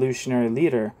future revolutionary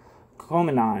leader,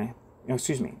 Khomeini,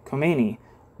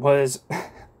 was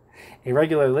a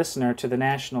regular listener to the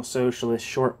National Socialist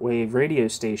shortwave radio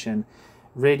station,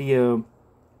 Radio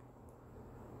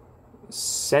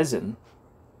Sezin,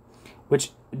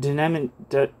 which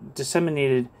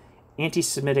disseminated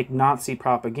anti-Semitic Nazi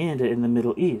propaganda in the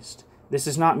Middle East. This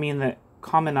does not mean that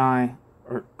Khomeini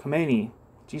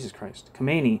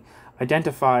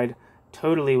identified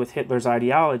totally with Hitler's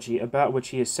ideology, about which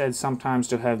he is said sometimes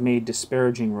to have made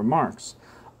disparaging remarks.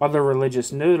 Other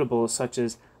religious notables, such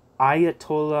as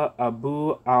Ayatollah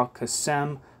Abu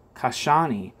al-Qasim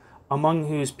Kashani, among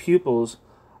whose pupils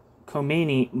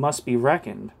Khomeini must be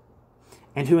reckoned,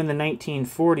 and who in the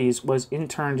 1940s was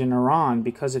interned in Iran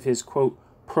because of his, quote,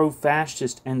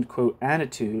 pro-fascist, end quote,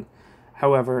 attitude,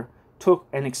 however, took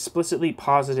an explicitly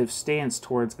positive stance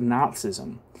towards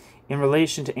Nazism. In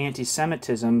relation to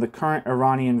anti-Semitism, the current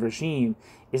Iranian regime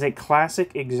is a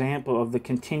classic example of the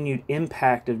continued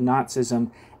impact of Nazism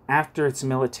after its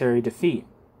military defeat.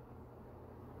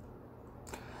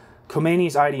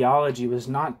 Khomeini's ideology was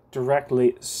not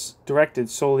directed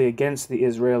solely against the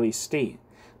Israeli state,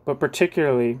 but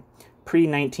particularly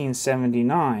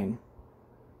pre-1979.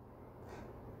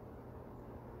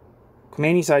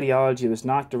 Khomeini's ideology was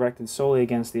not directed solely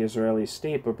against the Israeli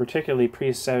state, but particularly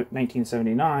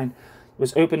pre-1979,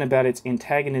 was open about its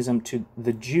antagonism to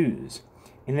the Jews.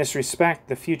 In this respect,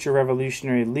 the future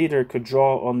revolutionary leader could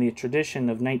draw on the tradition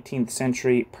of 19th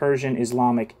century Persian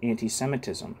Islamic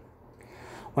anti-Semitism.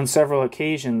 On several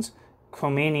occasions,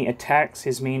 Khomeini attacks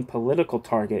his main political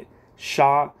target,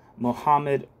 Shah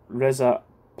Mohammad Reza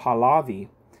Pahlavi,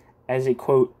 as a,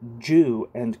 quote, Jew,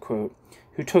 end quote,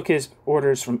 who took his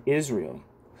orders from Israel.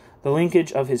 The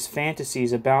linkage of his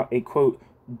fantasies about a, quote,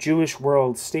 Jewish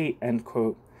world state, end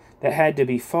quote, that had to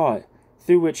be fought,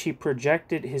 through which he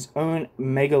projected his own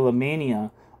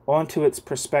megalomania onto its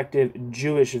prospective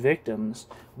Jewish victims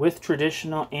with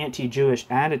traditional anti-Jewish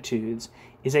attitudes,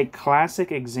 is a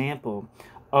classic example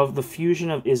of the fusion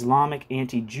of Islamic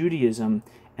anti-Judaism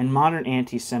and modern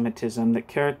anti-Semitism that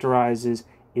characterizes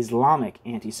Islamic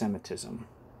anti-Semitism.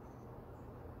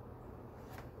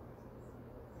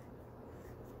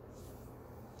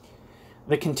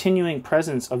 The continuing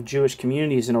presence of Jewish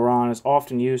communities in Iran is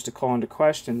often used to call into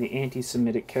question the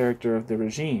anti-Semitic character of the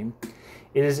regime.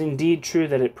 It is indeed true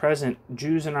that at present,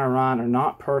 Jews in Iran are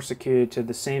not persecuted to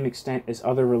the same extent as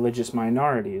other religious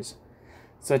minorities,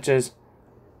 such as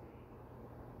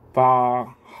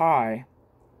Baha'i,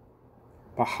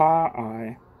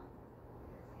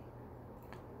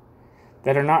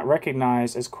 that are not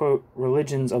recognized as, quote,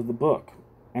 religions of the book,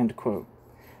 end quote.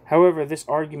 However, this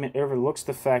argument overlooks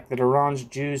the fact that Iran's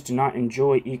Jews do not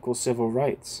enjoy equal civil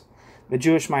rights. The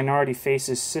Jewish minority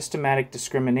faces systematic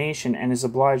discrimination and is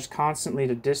obliged constantly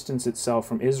to distance itself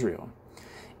from Israel.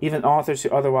 Even authors who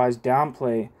otherwise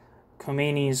downplay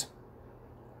Khomeini's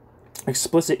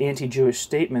explicit anti-Jewish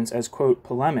statements as, quote,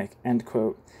 polemic, end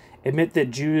quote, admit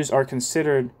that Jews are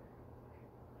considered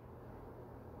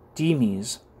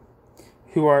dhimmis,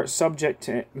 who are subject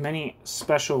to many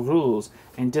special rules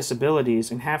and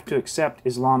disabilities and have to accept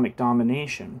Islamic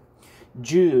domination.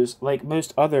 Jews, like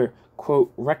most other,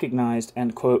 quote, recognized,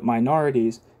 end quote,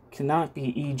 minorities, cannot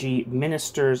be, e.g.,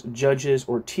 ministers, judges,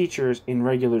 or teachers in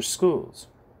regular schools.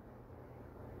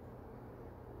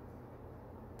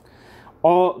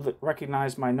 All the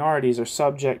recognized minorities are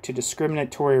subject to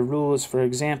discriminatory rules, for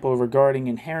example, regarding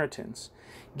inheritance,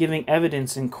 giving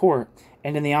evidence in court,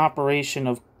 and in the operation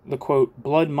of the, quote,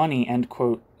 blood money, end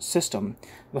quote, system,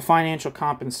 the financial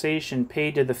compensation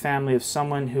paid to the family of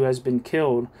someone who has been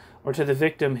killed or to the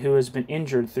victim who has been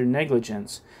injured through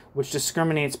negligence, which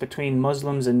discriminates between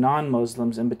Muslims and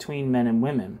non-Muslims and between men and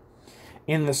women.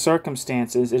 In the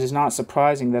circumstances, it is not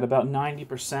surprising that about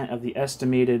 90% of the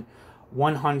estimated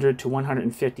 100 to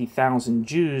 150,000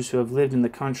 Jews who have lived in the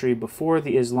country before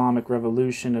the Islamic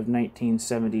Revolution of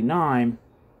 1979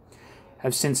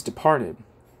 have since departed.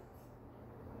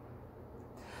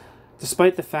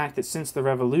 Despite the fact that since the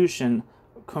revolution,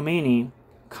 Khamenei,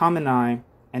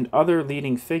 and other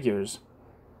leading figures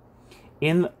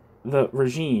in the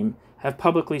regime have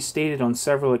publicly stated on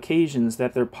several occasions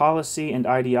that their policy and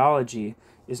ideology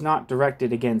is not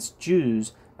directed against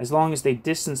Jews as long as they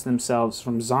distance themselves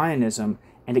from Zionism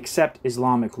and accept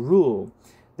Islamic rule.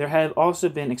 There have also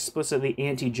been explicitly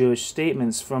anti-Jewish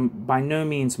statements from by no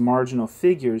means marginal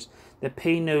figures that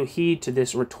pay no heed to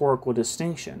this rhetorical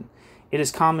distinction. It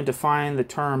is common to find the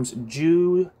terms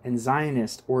Jew and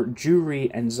Zionist or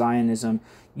Jewry and Zionism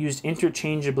used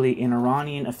interchangeably in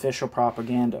Iranian official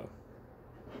propaganda.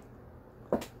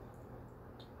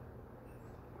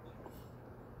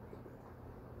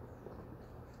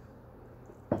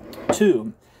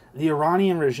 Two, the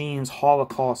Iranian regime's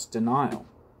Holocaust denial.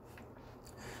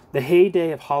 The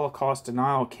heyday of Holocaust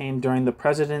denial came during the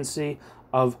presidency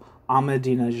of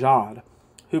Ahmadinejad,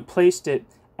 who placed it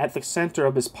at the center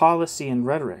of his policy and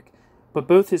rhetoric, but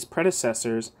both his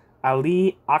predecessors,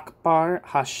 Ali Akbar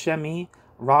Hashemi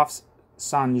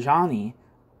Rafsanjani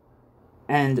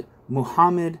and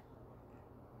Muhammad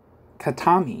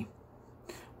Khatami,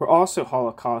 were also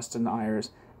Holocaust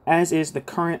deniers, as is the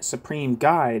current supreme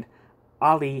guide,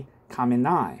 Ali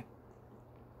Khamenei.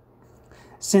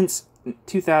 Since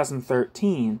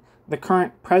 2013, the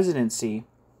current president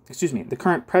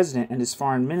and his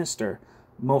foreign minister,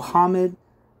 Mohammad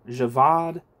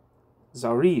Javad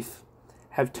Zarif,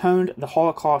 have toned the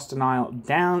Holocaust denial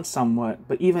down somewhat,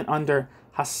 but even under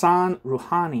Hassan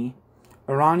Rouhani,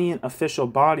 Iranian official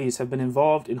bodies have been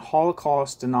involved in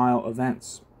Holocaust denial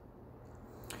events.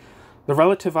 The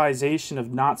relativization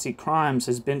of Nazi crimes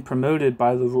has been promoted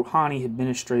by the Rouhani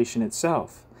administration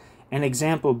itself, an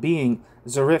example being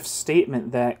Zarif's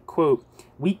statement that, quote,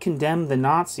 "We condemn the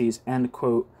Nazis" and,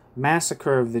 quote,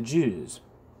 "massacre of the Jews.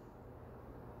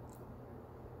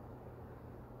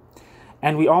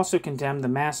 And we also condemn the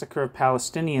massacre of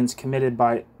Palestinians committed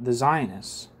by the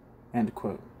Zionists," end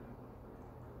quote.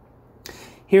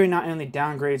 Here he not only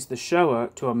downgrades the Shoah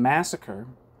to a massacre,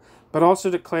 but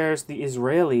also declares the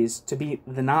Israelis to be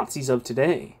the Nazis of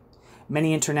today.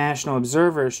 Many international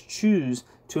observers choose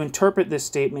to interpret this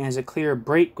statement as a clear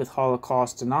break with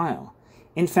Holocaust denial.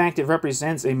 In fact, it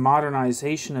represents a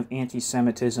modernization of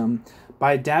anti-Semitism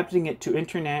by adapting it to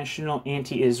international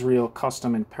anti-Israel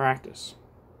custom and practice.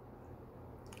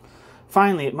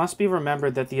 Finally, it must be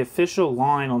remembered that the official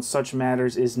line on such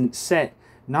matters is set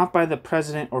not by the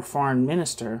president or foreign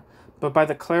minister, but by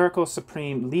the clerical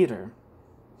supreme leader,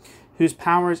 whose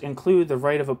powers include the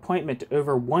right of appointment to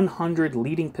over 100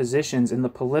 leading positions in the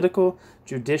political,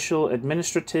 judicial,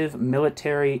 administrative,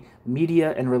 military,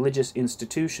 media, and religious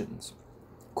institutions.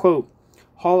 Quote,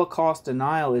 "Holocaust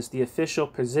denial is the official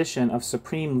position of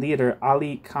Supreme Leader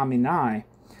Ali Khamenei,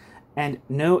 and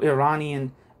no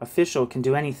Iranian official can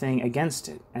do anything against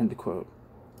it," end quote.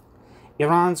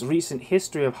 Iran's recent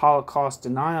history of Holocaust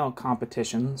denial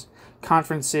competitions,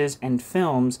 conferences, and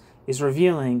films is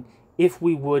revealing, if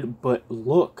we would but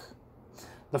look.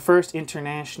 The first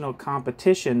international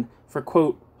competition for,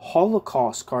 quote,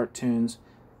 Holocaust cartoons,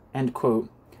 end quote,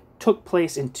 took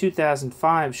place in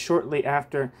 2005, shortly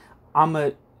after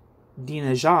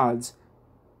Ahmadinejad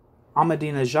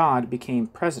became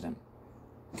president.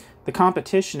 The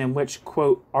competition, in which,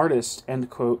 quote, artists,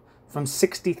 end quote, from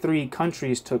 63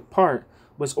 countries took part,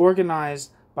 was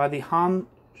organized by the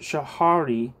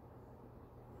Hamshari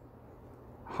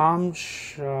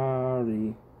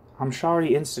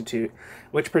Institute,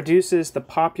 which produces the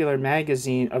popular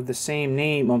magazine of the same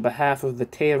name on behalf of the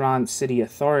Tehran city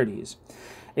authorities.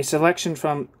 A selection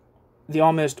from the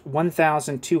almost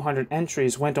 1,200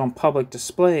 entries went on public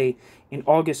display in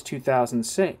August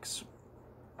 2006.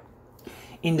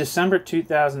 In December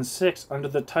 2006, under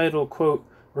the title, quote,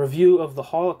 "Review of the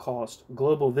Holocaust,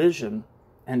 Global Vision,"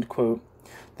 end quote,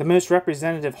 the most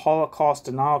representative Holocaust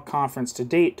denial conference to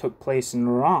date took place in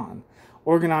Iran,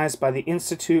 organized by the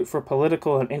Institute for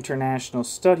Political and International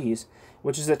Studies,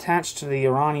 which is attached to the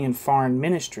Iranian Foreign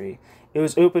Ministry. It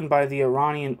was opened by the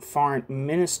Iranian Foreign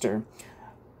Minister,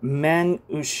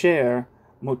 Manusher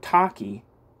Motaki,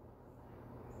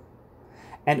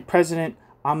 and President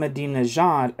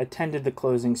Ahmadinejad attended the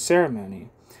closing ceremony.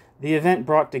 The event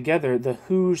brought together the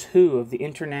who's who of the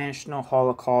international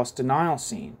Holocaust denial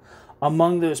scene.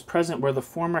 Among those present were the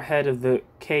former head of the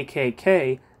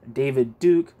KKK, David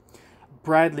Duke,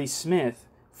 Bradley Smith,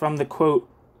 from the, quote,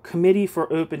 Committee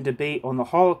for Open Debate on the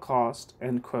Holocaust,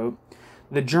 end quote,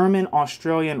 the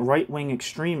German-Australian right-wing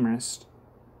extremist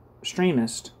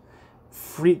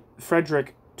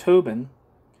Frederick Tobin,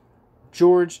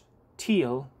 George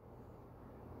Thiel,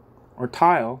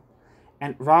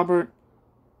 and Robert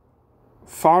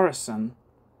Farasson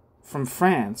from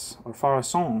France,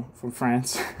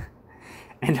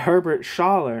 and Herbert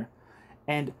Schaller,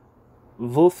 and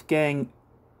Wolfgang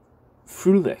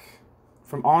Fröhlich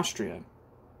from Austria.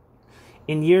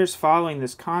 In years following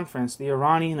this conference, the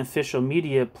Iranian official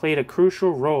media played a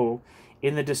crucial role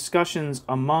in the discussions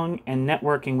among and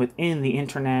networking within the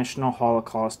international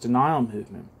Holocaust denial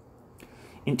movement.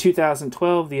 In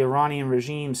 2012, the Iranian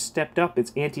regime stepped up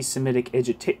its anti-Semitic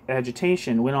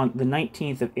agitation when on the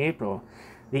 19th of April,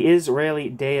 the Israeli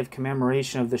Day of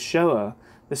Commemoration of the Shoah,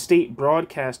 the state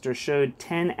broadcaster showed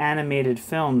 10 animated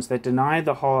films that denied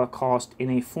the Holocaust in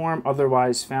a form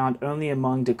otherwise found only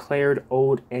among declared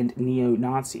old and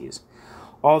neo-Nazis.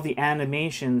 All the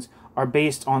animations are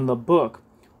based on the book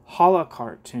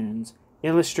Holocartoons,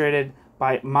 illustrated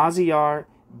by Maziar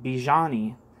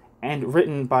Bijani and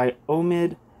written by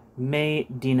Omid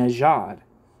Mehdinejad,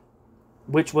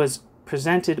 which was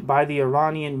presented by the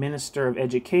Iranian Minister of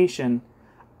Education,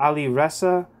 Ali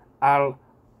Reza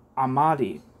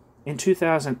Al-Ahmadi, in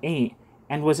 2008,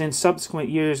 and was in subsequent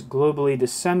years globally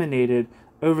disseminated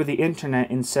over the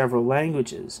internet in several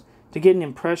languages. To get an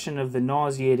impression of the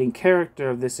nauseating character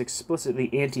of this explicitly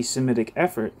anti-Semitic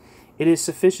effort, it is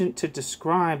sufficient to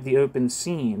describe the open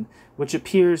scene, which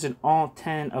appears in all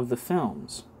 10 of the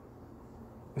films.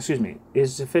 It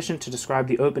is sufficient to describe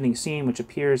the opening scene, which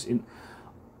appears in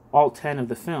all 10 of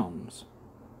the films.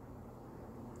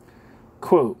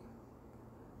 Quote,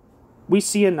 "We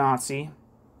see a Nazi,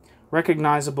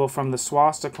 recognizable from the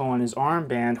swastika on his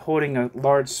armband, holding a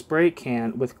large spray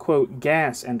can with, quote,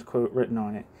 gas, end quote, written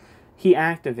on it. He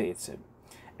activates it.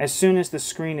 As soon as the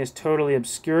screen is totally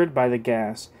obscured by the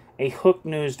gas, a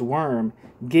hook-nosed worm,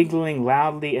 giggling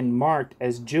loudly and marked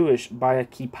as Jewish by a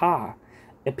kippah,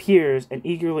 appears and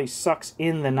eagerly sucks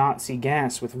in the Nazi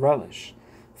gas with relish.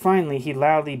 Finally, he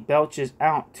loudly belches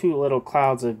out 2 little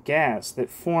clouds of gas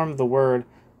that form the word,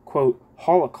 quote,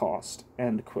 Holocaust,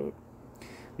 end quote.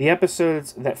 The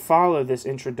episodes that follow this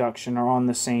introduction are on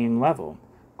the same level.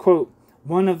 Quote,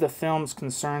 one of the films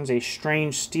concerns a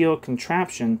strange steel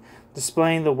contraption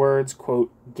displaying the words,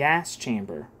 quote, gas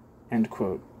chamber, end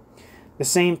quote. The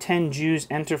same 10 Jews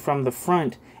enter from the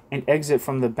front and exit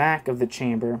from the back of the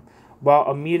chamber, while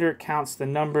a meter counts the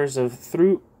numbers of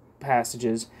through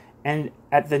passages, and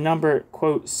at the number,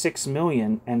 quote, 6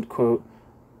 million, end quote,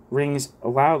 rings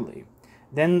loudly.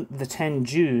 Then the 10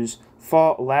 Jews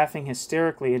fall laughing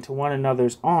hysterically into one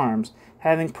another's arms,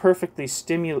 having perfectly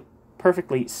simulated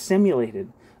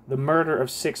the murder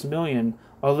of 6 million,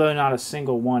 although not a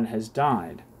single one has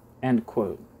died, end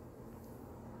quote.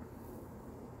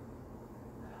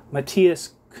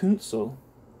 Matthias Kunzel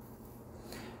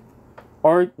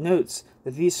notes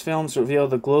that these films reveal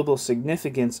the global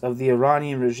significance of the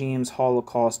Iranian regime's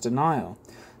Holocaust denial.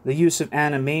 The use of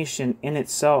animation in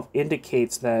itself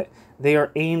indicates that they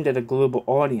are aimed at a global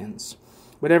audience.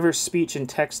 Whatever speech and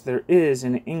text there is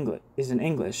in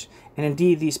English, and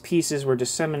indeed these pieces were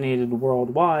disseminated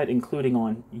worldwide, including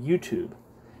on YouTube.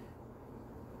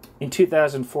 In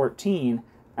 2014,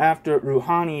 after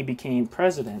Rouhani became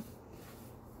president,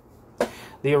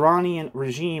 the Iranian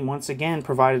regime once again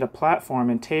provided a platform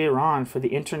in Tehran for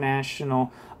the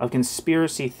International of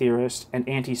Conspiracy Theorists and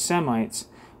Anti-Semites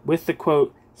with the,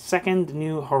 quote, Second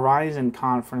New Horizon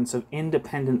Conference of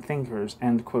Independent Thinkers,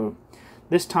 end quote.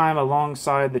 This time,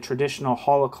 alongside the traditional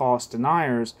Holocaust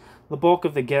deniers, the bulk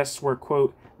of the guests were,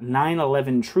 quote,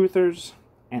 9/11 truthers,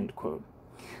 end quote.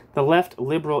 The left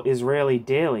liberal Israeli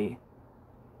daily,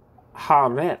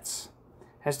 Haaretz,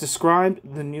 has described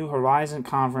the New Horizon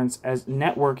Conference as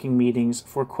networking meetings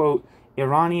for, quote,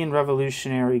 Iranian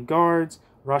Revolutionary Guards,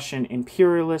 Russian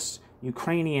imperialists,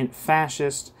 Ukrainian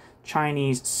fascists,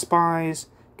 Chinese spies,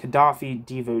 Gaddafi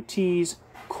devotees,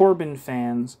 Corbyn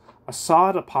fans,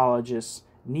 Assad apologists,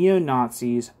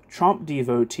 neo-Nazis, Trump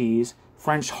devotees,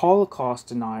 French Holocaust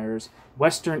deniers,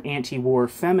 Western anti-war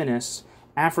feminists,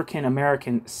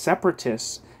 African-American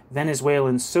separatists,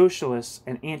 Venezuelan socialists,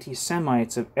 and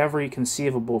anti-Semites of every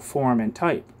conceivable form and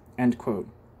type, end quote.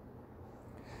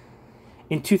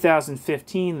 In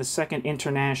 2015, the second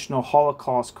International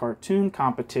Holocaust Cartoon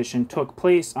Competition took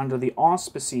place under the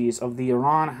auspices of the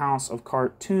Iran House of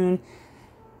Cartoon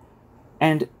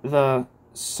and the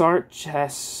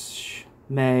Sarcheshmeh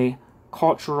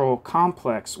Cultural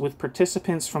Complex, with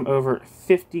participants from over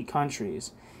 50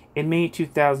 countries. In May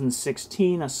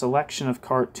 2016, a selection of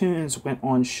cartoons went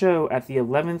on show at the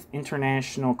 11th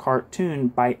International Cartoon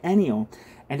Biennial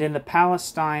and in the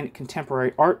Palestine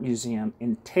Contemporary Art Museum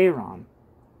in Tehran.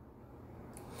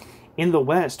 In the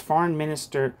West, Foreign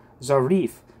Minister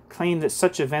Zarif claimed that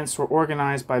such events were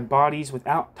organized by bodies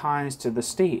without ties to the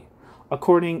state.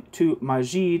 According to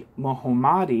Majid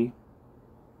Mohammadi,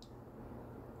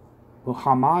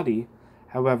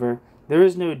 however, There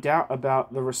is no doubt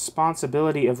about the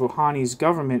responsibility of Rouhani's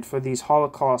government for these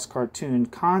Holocaust cartoon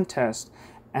contests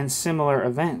and similar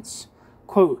events.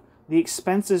 Quote, the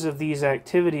expenses of these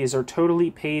activities are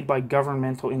totally paid by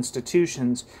governmental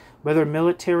institutions, whether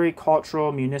military,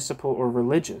 cultural, municipal, or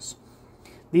religious.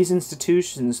 These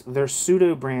institutions, their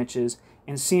pseudo-branches,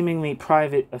 and seemingly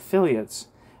private affiliates,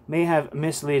 may have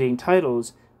misleading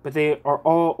titles, but they are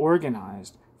all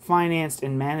organized, financed,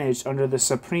 and managed under the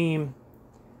Supreme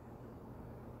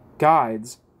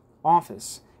Guide's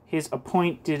office, his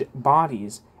appointed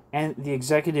bodies, and the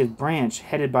executive branch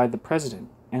headed by the president.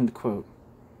 End quote.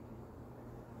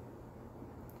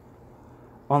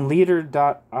 On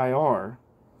leader.ir,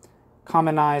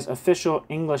 Common Eye's official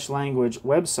English language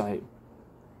website,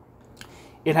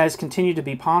 it has continued to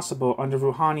be possible under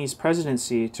Rouhani's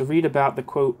presidency to read about the,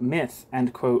 quote, myth,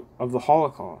 end quote, of the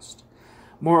Holocaust.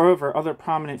 Moreover, other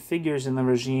prominent figures in the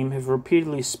regime have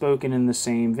repeatedly spoken in the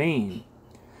same vein.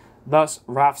 Thus,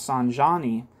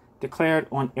 Rafsanjani declared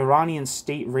on Iranian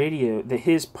state radio that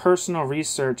his personal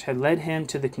research had led him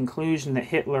to the conclusion that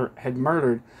Hitler had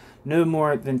murdered no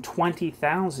more than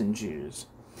 20,000 Jews.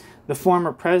 The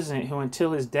former president, who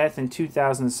until his death in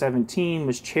 2017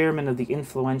 was chairman of the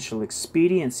influential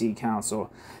Expediency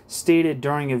Council, stated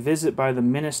during a visit by the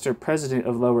minister-president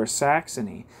of Lower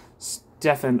Saxony,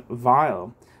 Stephan,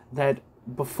 that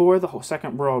before the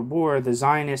Second World War, the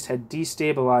Zionists had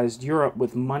destabilized Europe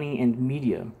with money and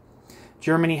media.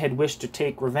 Germany had wished to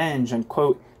take revenge and,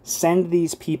 quote, send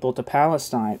these people to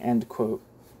Palestine, end quote,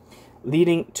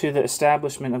 leading to the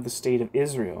establishment of the State of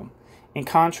Israel. In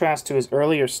contrast to his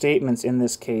earlier statements in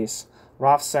this case,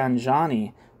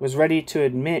 Rafsanjani was ready to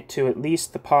admit to at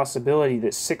least the possibility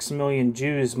that 6 million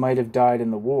Jews might have died in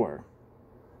the war.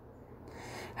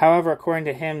 However, according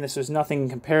to him, this was nothing in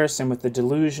comparison with his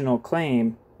delusional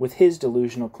claim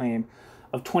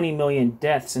of 20 million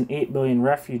deaths and 8 million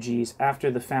refugees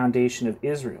after the foundation of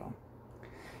Israel.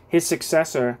 His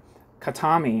successor,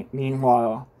 Khatami,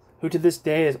 meanwhile, who to this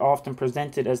day is often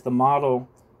presented as the model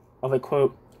of a,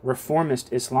 quote,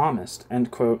 reformist Islamist, end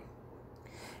quote,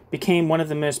 became one of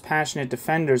the most passionate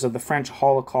defenders of the French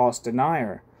Holocaust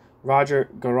denier, Roger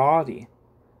Garaudy,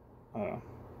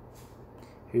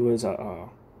 who was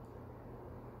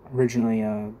originally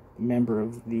a member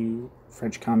of the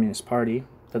French Communist Party.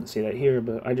 Doesn't say that here,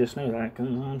 but I just know that because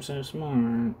I'm so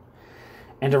smart.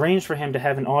 And arranged for him to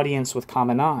have an audience with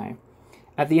Common Eye.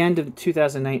 At the end of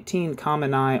 2019,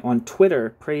 Common Eye on Twitter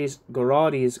praised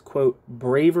Garaudy's, quote,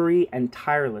 bravery and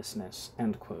tirelessness,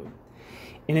 end quote.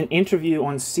 In an interview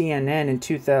on CNN in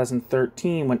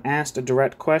 2013, when asked a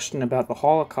direct question about the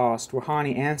Holocaust,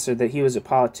 Rouhani answered that he was a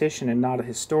politician and not a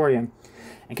historian,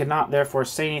 and could not therefore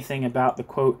say anything about the,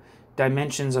 quote,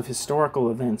 dimensions of historical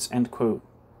events, end quote.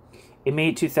 In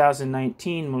May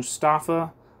 2019,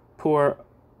 Mustafa Pour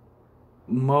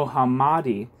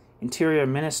Mohammadi, Interior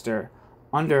Minister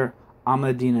under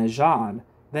Ahmadinejad,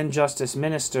 then Justice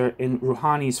Minister in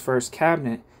Rouhani's first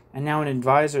cabinet, and now an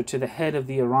advisor to the head of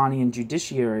the Iranian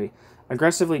judiciary,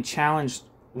 aggressively challenged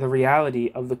the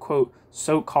reality of the, quote,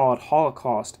 so-called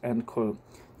Holocaust, end quote,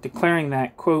 declaring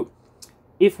that, quote,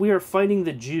 if we are fighting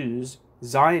the Jews,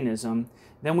 Zionism,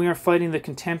 then we are fighting the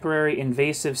contemporary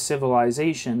invasive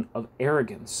civilization of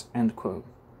arrogance, end quote.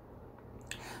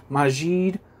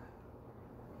 Majid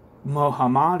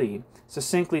Mohammadi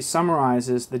succinctly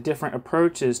summarizes the different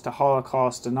approaches to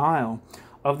Holocaust denial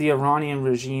of the Iranian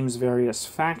regime's various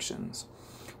factions,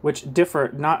 which differ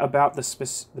not about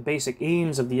the basic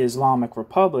aims of the Islamic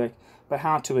Republic, but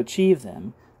how to achieve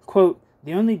them. Quote,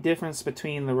 the only difference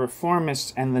between the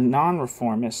reformists and the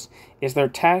non-reformists is their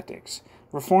tactics.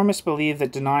 Reformists believe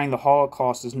that denying the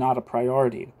Holocaust is not a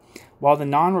priority, while the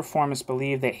non-reformists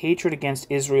believe that hatred against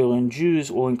Israel and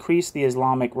Jews will increase the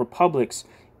Islamic Republic's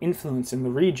influence in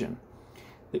the region.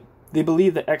 They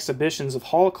believe that exhibitions of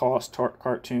Holocaust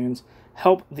cartoons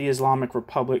help the Islamic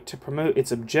Republic to promote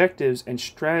its objectives and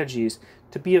strategies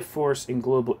to be a force in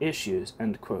global issues,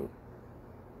 end quote.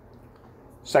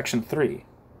 Section 3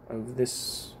 of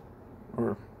this,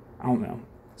 or I don't know,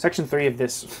 Section 3 of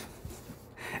this,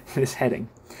 this heading.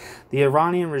 The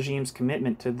Iranian regime's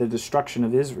commitment to the destruction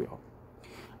of Israel.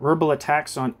 Verbal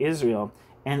attacks on Israel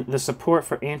and the support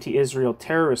for anti-Israel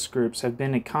terrorist groups have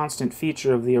been a constant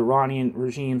feature of the Iranian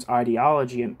regime's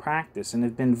ideology and practice, and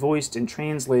have been voiced and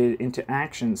translated into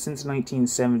action since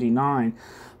 1979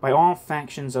 by all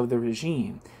factions of the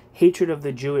regime. Hatred of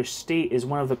the Jewish state is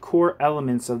one of the core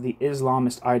elements of the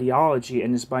Islamist ideology,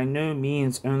 and is by no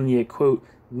means only a, quote,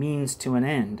 means to an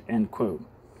end, end quote.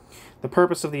 The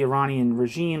purpose of the Iranian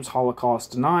regime's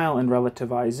Holocaust denial and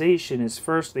relativization is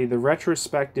firstly the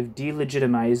retrospective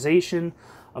delegitimization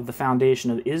of the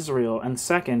foundation of Israel, and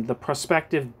second, the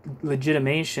prospective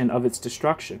legitimation of its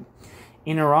destruction.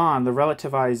 In Iran, the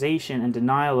relativization and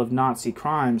denial of Nazi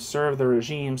crimes served the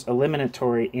regime's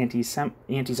eliminatory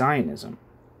anti-Zionism.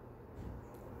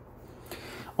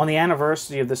 On the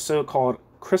anniversary of the so-called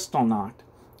Kristallnacht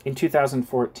in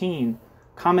 2014,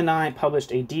 Khamenei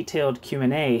published a detailed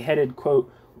Q&A headed,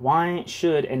 quote, "Why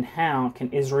should and how can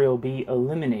Israel be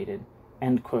eliminated?"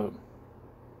 End quote.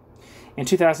 In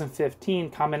 2015,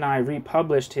 Khamenei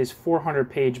republished his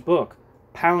 400-page book,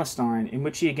 Palestine, in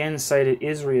which he again cited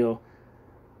Israel,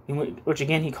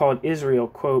 he called Israel,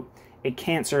 quote, "a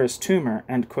cancerous tumor,"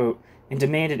 end quote, and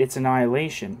demanded its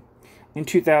annihilation. In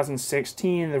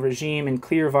 2016, the regime, in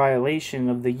clear violation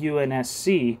of the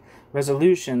UNSC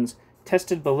resolutions,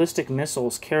 tested ballistic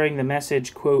missiles carrying the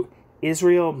message, quote,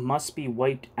 "Israel must be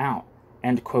wiped out,"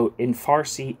 end quote, in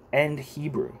Farsi and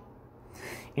Hebrew.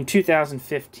 In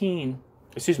 2017,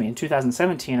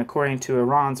 according to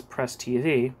Iran's Press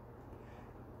TV,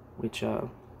 which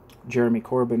Jeremy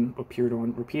Corbyn appeared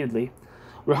on repeatedly,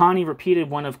 Rouhani repeated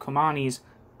one of Khomeini's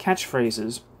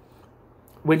catchphrases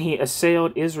when he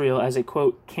assailed Israel as a,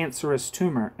 quote, "cancerous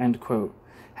tumor," end quote,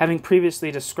 having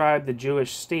previously described the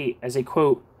Jewish state as a,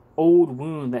 quote, "old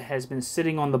wound that has been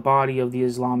sitting on the body of the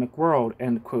Islamic world,"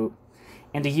 end quote,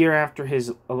 and a year after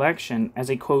his election as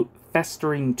a, quote,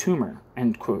 "festering tumor,"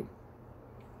 end quote.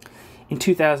 In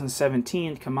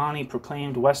 2017, Khamenei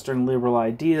proclaimed Western liberal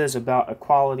ideas about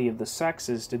equality of the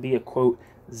sexes to be a, quote,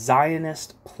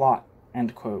 "Zionist plot,"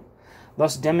 end quote,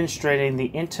 thus demonstrating the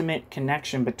intimate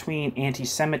connection between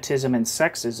anti-Semitism and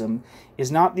sexism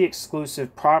is not the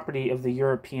exclusive property of the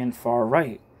European far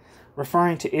right.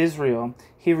 Referring to Israel,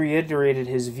 he reiterated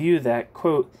his view that,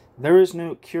 quote, "there is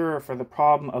no cure for the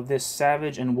problem of this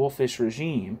savage and wolfish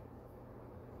regime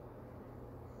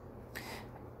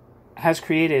has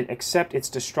created except its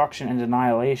destruction and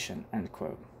annihilation," end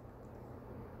quote.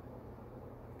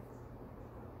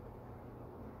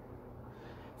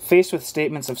 Faced with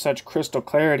statements of such crystal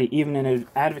clarity, even an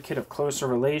advocate of closer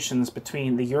relations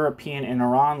between the European and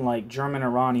Iran-like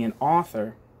German-Iranian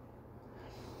author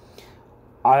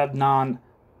Adnan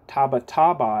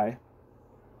Tabatabai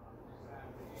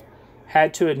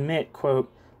had to admit,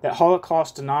 quote, that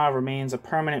Holocaust denial remains a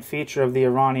permanent feature of the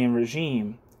Iranian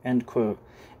regime, end quote,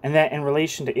 and that in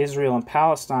relation to Israel and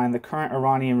Palestine, the current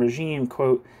Iranian regime,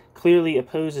 quote, clearly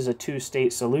opposes a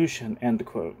two-state solution, end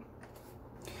quote.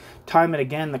 Time and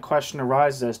again, the question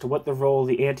arises as to what the role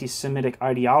the anti-Semitic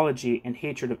ideology and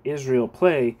hatred of Israel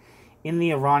play in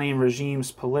the Iranian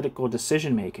regime's political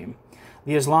decision-making.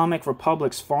 The Islamic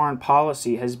Republic's foreign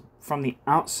policy has from the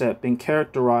outset been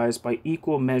characterized by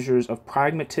equal measures of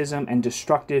pragmatism and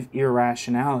destructive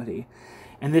irrationality,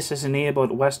 and this has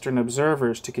enabled Western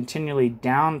observers to continually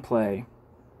downplay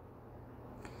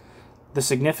the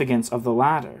significance of the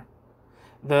latter,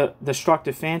 the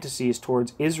destructive fantasies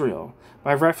towards Israel,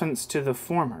 by reference to the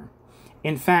former.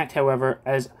 In fact, however,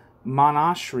 as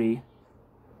Manashri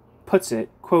puts it,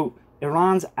 quote,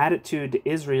 Iran's attitude to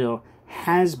Israel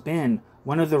has been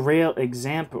one of the rare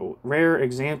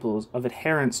examples of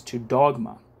adherence to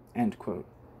dogma, end quote.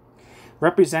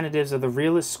 Representatives of the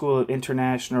realist school of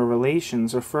international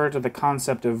relations refer to the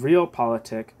concept of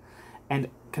realpolitik and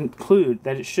conclude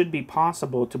that it should be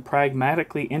possible to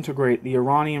pragmatically integrate the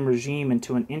Iranian regime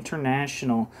into an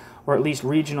international or at least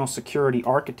regional security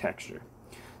architecture.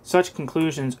 Such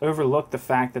conclusions overlook the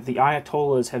fact that the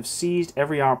Ayatollahs have seized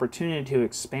every opportunity to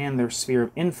expand their sphere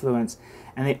of influence,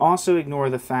 and they also ignore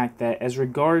the fact that, as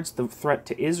regards the threat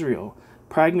to Israel,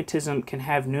 pragmatism can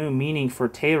have no meaning for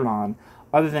Tehran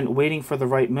other than waiting for the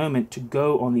right moment to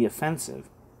go on the offensive.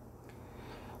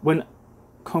 When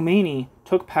Khomeini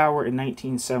took power in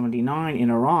 1979 in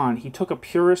Iran, he took a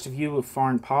purist view of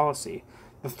foreign policy,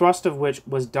 the thrust of which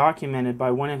was documented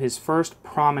by one of his first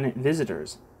prominent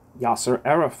visitors, Yasser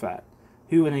Arafat,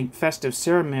 who in a festive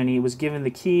ceremony was given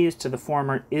the keys to the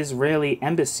former Israeli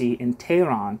embassy in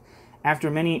Tehran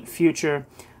after many future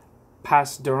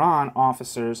Pasdaran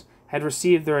officers had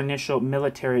received their initial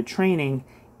military training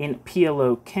in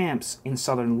PLO camps in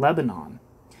southern Lebanon.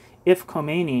 If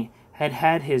Khomeini had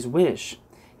had his wish,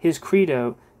 his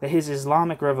credo that his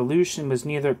Islamic revolution was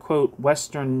neither, quote,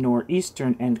 Western nor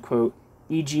Eastern, end quote,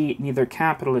 e.g. neither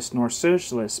capitalist nor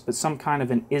socialist, but some kind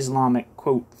of an Islamic,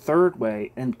 quote, third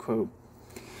way, end quote,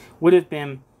 would have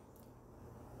been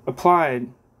applied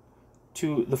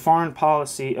to the foreign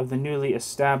policy of the newly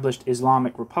established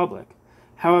Islamic Republic.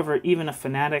 However, even a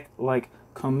fanatic like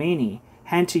Khomeini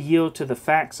had to yield to the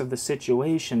facts of the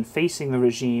situation facing the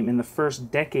regime in the first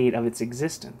decade of its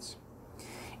existence.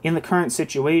 In the current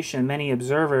situation, many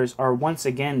observers are once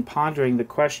again pondering the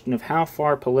question of how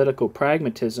far political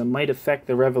pragmatism might affect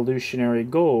the revolutionary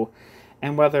goal,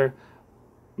 and whether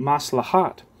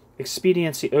maslahat,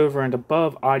 expediency over and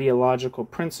above ideological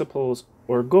principles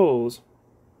or goals,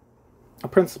 a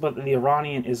principle that the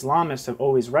Iranian Islamists have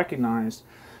always recognized,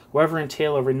 will ever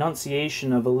entail a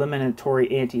renunciation of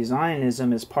eliminatory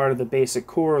anti-Zionism as part of the basic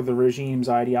core of the regime's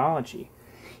ideology.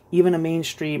 Even a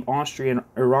mainstream Austrian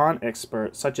Iran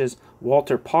expert, such as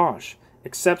Walter Posch,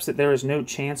 accepts that there is no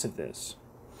chance of this.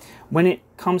 When it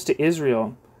comes to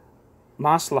Israel,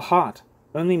 maslahat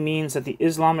only means that the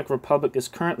Islamic Republic is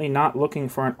currently not looking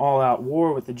for an all-out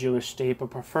war with the Jewish state, but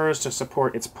prefers to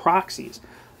support its proxies,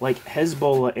 like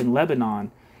Hezbollah in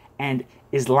Lebanon and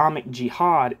Islamic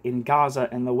Jihad in Gaza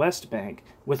and the West Bank,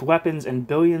 with weapons and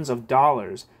billions of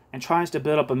dollars, and tries to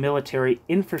build up a military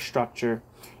infrastructure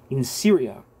in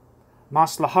Syria.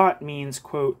 Maslahat means,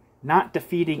 quote, not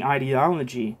defeating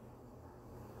ideology,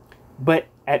 but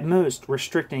at most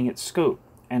restricting its scope,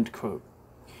 end quote.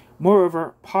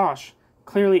 Moreover, Posch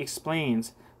clearly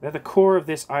explains that the core of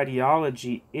this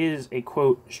ideology is a,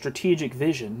 quote, strategic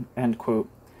vision, end quote,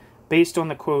 based on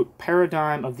the, quote,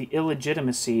 paradigm of the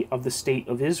illegitimacy of the state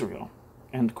of Israel,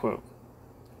 end quote.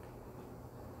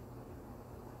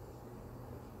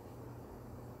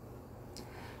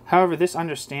 However, this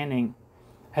understanding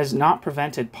has not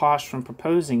prevented Posch from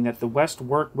proposing that the West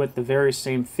work with the very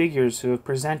same figures who have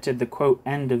presented the, quote,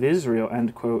 end of Israel,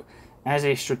 end quote, as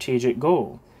a strategic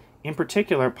goal. In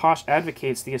particular, Posch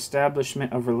advocates the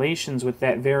establishment of relations with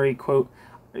that very, quote,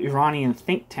 Iranian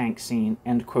think tank scene,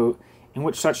 end quote, in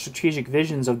which such strategic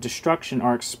visions of destruction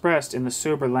are expressed in the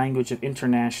sober language of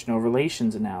international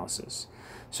relations analysis.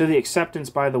 So the acceptance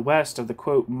by the West of the,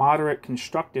 quote, moderate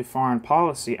constructive foreign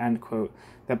policy, end quote,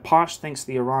 that Posch thinks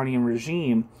the Iranian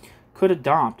regime could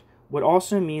adopt would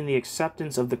also mean the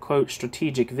acceptance of the, quote,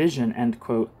 strategic vision, end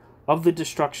quote, of the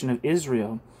destruction of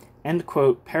Israel, end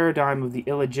quote, paradigm of the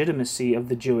illegitimacy of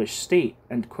the Jewish state,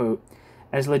 end quote,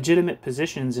 as legitimate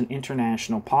positions in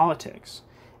international politics.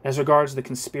 As regards the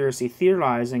conspiracy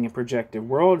theorizing and projective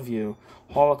worldview,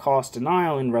 Holocaust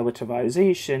denial and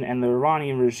relativization, and the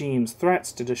Iranian regime's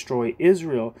threats to destroy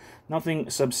Israel, nothing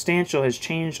substantial has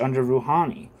changed under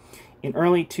Rouhani. In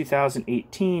early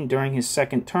 2018, during his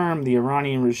second term, the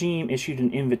Iranian regime issued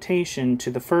an invitation to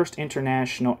the first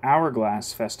international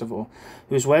Hourglass Festival,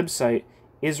 whose website,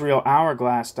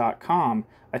 IsraelHourglass.com,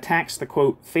 attacks the,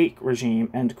 quote, fake regime,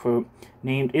 end quote,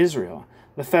 named Israel.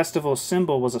 The festival's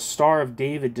symbol was a Star of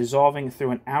David dissolving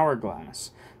through an hourglass.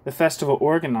 The festival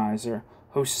organizer,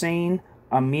 Hossein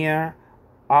Amir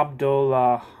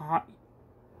Abdollahian,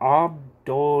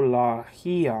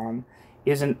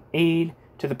 is an aide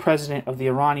to the president of the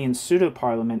Iranian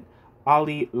pseudo-parliament,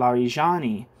 Ali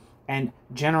Larijani, and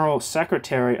General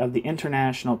Secretary of the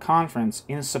International Conference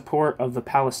in support of the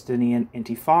Palestinian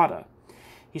Intifada.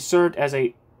 He served as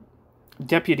a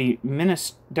deputy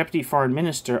foreign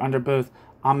minister under both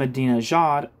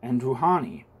Ahmadinejad and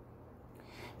Rouhani.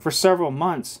 For several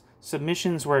months,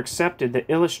 submissions were accepted that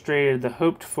illustrated the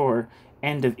hoped-for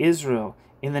end of Israel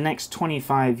in the next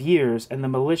 25 years and the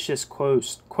malicious,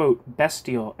 quote,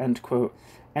 bestial, end quote,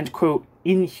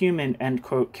 inhuman, end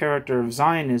quote, character of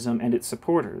Zionism and its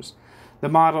supporters. The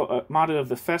motto of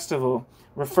the festival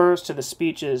refers to the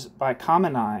speeches by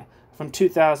Khamenei from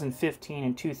 2015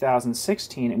 and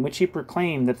 2016, in which he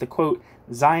proclaimed that the, quote,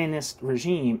 Zionist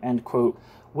regime, end quote,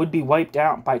 would be wiped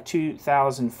out by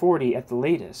 2040 at the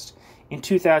latest. In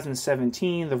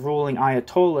 2017, the ruling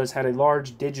Ayatollahs had a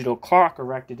large digital clock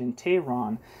erected in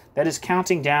Tehran that is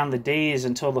counting down the days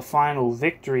until the final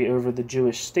victory over the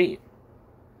Jewish state.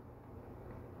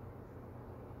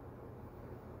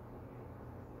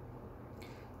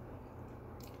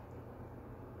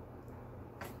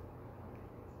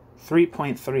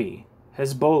 (3.3)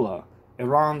 Hezbollah,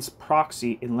 Iran's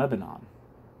proxy in Lebanon.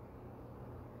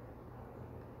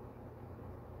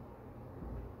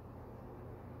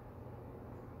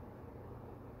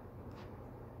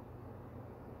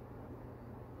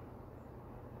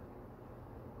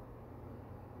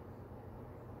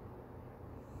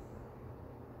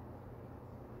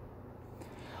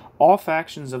 All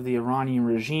factions of the Iranian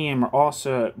regime are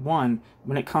also at one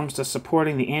when it comes to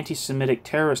supporting the anti-Semitic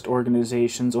terrorist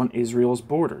organizations on Israel's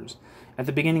borders. At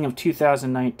the beginning of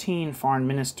 2019, Foreign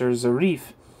Minister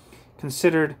Zarif,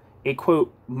 considered a,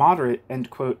 quote, moderate, end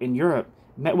quote, in Europe,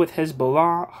 met with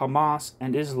Hezbollah, Hamas,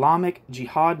 and Islamic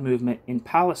Jihad movement in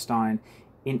Palestine,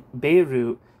 in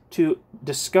Beirut, to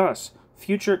discuss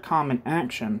future common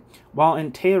action, while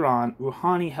in Tehran,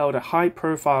 Rouhani held a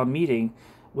high-profile meeting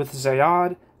with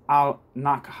Zayed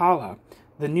al-Nakhala,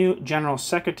 the new General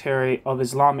Secretary of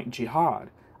Islamic Jihad,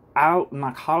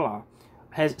 al-Nakhala,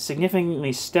 has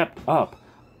significantly stepped up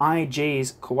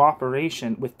IJ's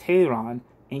cooperation with Tehran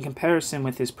in comparison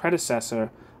with his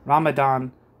predecessor,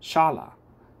 Ramadan Shallah,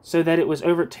 so that it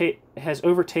has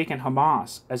overtaken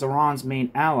Hamas as Iran's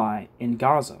main ally in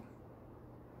Gaza.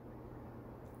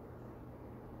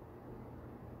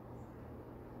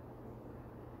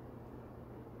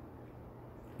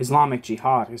 Islamic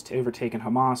Jihad has overtaken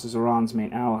Hamas as Iran's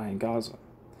main ally in Gaza.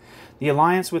 The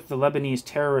alliance with the Lebanese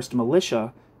terrorist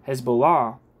militia,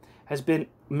 Hezbollah, has been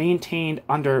maintained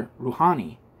under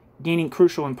Rouhani, gaining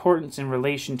crucial importance in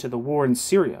relation to the war in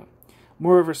Syria.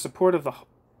 Moreover, support of the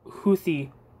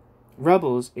Houthi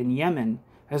rebels in Yemen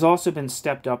has also been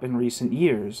stepped up in recent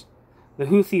years. The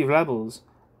Houthi rebels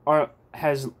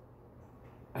have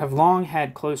long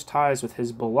had close ties with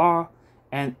Hezbollah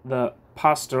and the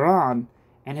Pasdaran,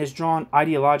 and has drawn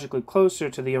ideologically closer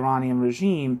to the Iranian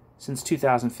regime since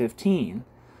 2015.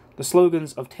 The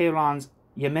slogans of Tehran's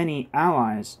Yemeni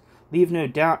allies leave no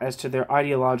doubt as to their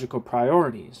ideological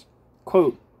priorities.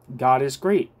 Quote, God is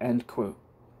great, end quote.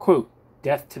 Quote,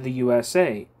 death to the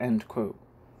USA, end quote.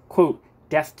 Quote,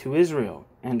 death to Israel,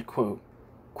 end quote.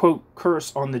 Quote,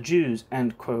 curse on the Jews,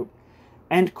 end quote.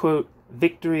 End quote,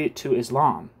 victory to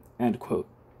Islam, end quote.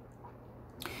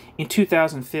 In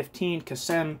 2015,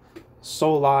 Qasem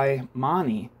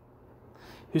Soleimani,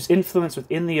 whose influence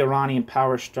within the Iranian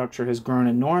power structure has grown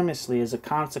enormously as a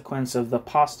consequence of the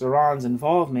Pasdaran's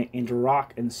involvement in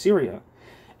Iraq and Syria,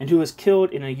 and who was killed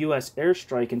in a U.S.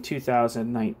 airstrike in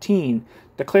 2019,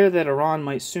 declared that Iran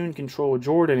might soon control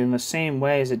Jordan in the same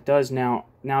way as it does now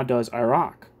does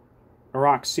Iraq,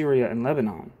 Syria, and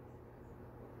Lebanon.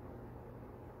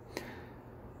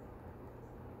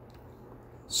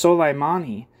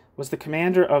 Soleimani was the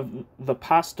commander of the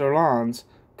Pasdaran's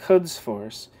Quds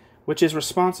force, which is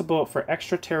responsible for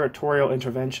extraterritorial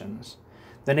interventions.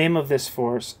 The name of this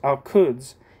force,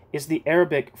 Al-Quds, is the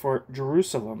Arabic for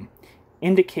Jerusalem,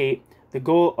 indicate the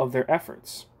goal of their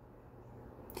efforts.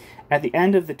 At the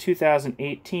end of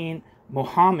 2018,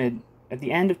 Mohammed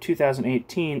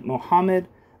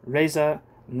Reza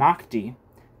Naqvi,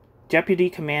 deputy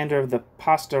commander of the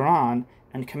Pasdaran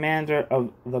and commander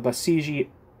of the Basiji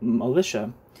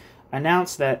militia,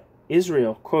 announced that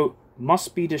Israel, quote,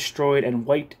 must be destroyed and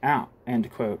wiped out,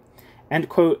 end quote. End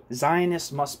quote,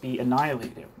 Zionists must be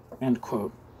annihilated, end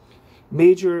quote.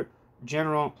 Major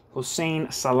General Hossein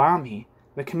Salami,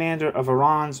 the commander of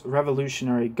Iran's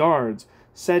Revolutionary Guards,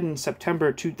 said in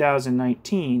September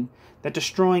 2019 that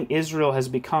destroying Israel has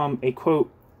become a,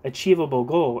 quote, achievable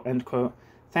goal, end quote,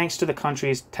 thanks to the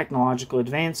country's technological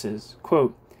advances.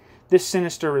 Quote, this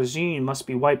sinister regime must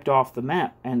be wiped off the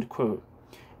map, end quote.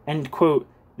 End quote,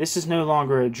 this is no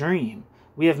longer a dream.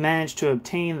 We have managed to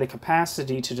obtain the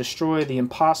capacity to destroy the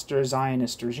imposter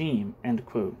Zionist regime, end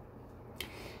quote.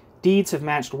 Deeds have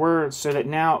matched words so that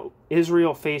now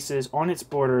Israel faces on its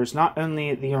borders not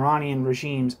only the Iranian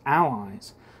regime's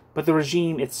allies, but the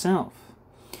regime itself.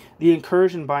 The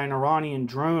incursion by an Iranian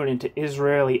drone into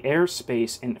Israeli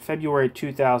airspace in February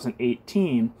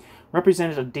 2018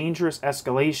 represented a dangerous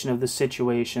escalation of the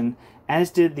situation, as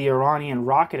did the Iranian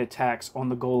rocket attacks on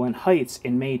the Golan Heights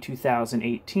in May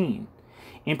 2018.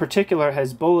 In particular,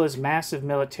 Hezbollah's massive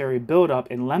military buildup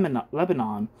in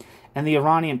Lebanon and the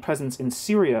Iranian presence in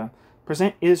Syria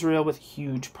present Israel with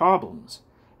huge problems.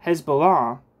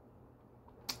 Hezbollah,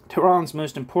 Tehran's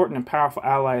most important and powerful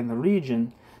ally in the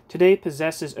region, today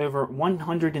possesses over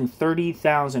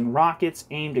 130,000 rockets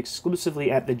aimed exclusively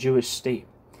at the Jewish state.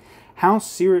 How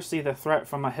seriously the threat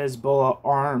from a Hezbollah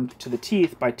armed to the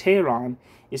teeth by Tehran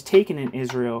is taken in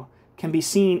Israel can be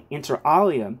seen inter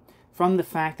alia from the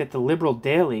fact that the liberal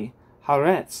daily,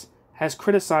 Haaretz, has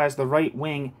criticized the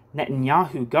right-wing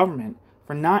Netanyahu government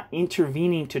for not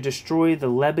intervening to destroy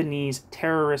the Lebanese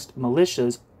terrorist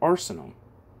militia's arsenal.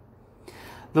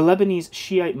 The Lebanese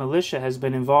Shiite militia has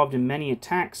been involved in many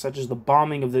attacks, such as the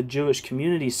bombing of the Jewish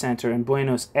Community Center in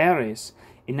Buenos Aires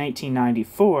in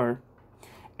 1994,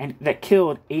 and that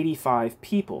killed 85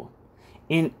 people.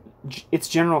 Its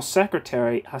General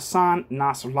Secretary, Hassan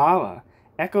Nasrallah,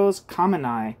 echoes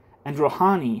Khamenei and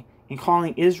Rouhani in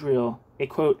calling Israel a,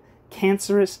 quote,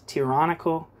 cancerous,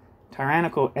 tyrannical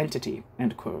entity,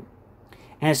 end quote,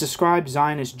 and has described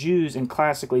Zionist Jews in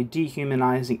classically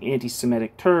dehumanizing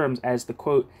anti-Semitic terms as the,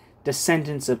 quote,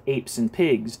 descendants of apes and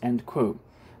pigs, end quote.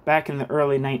 Back in the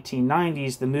early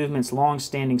 1990s, the movement's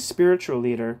long-standing spiritual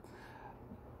leader,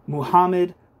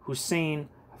 Muhammad Hussein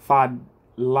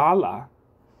Fadlallah,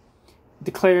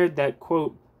 declared that,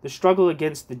 quote, the struggle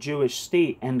against the Jewish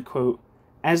state, end quote,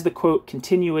 as the, quote,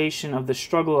 continuation of the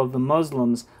struggle of the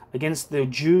Muslims against the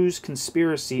Jews'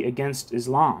 conspiracy against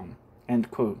Islam,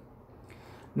 end quote.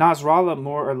 Nasrallah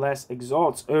more or less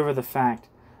exalts over the fact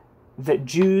that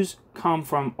Jews come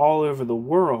from all over the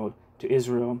world to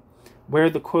Israel, where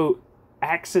the, quote,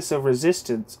 axis of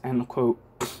resistance, end quote,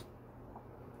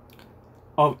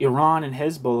 of Iran and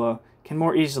Hezbollah can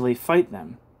more easily fight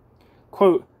them.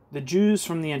 Quote, the Jews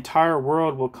from the entire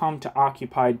world will come to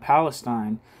occupied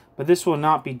Palestine, but this will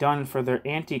not be done for their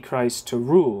Antichrist to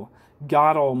rule.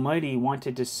 God Almighty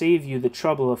wanted to save you the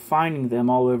trouble of finding them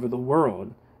all over the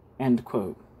world, end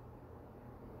quote.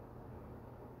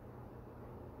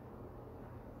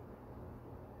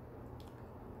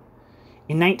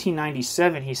 In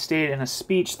 1997, he stated in a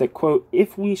speech that, quote,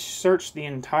 if we search the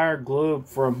entire globe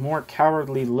for a more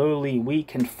cowardly, lowly,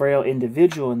 weak, and frail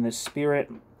individual in his spirit,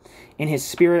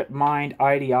 mind,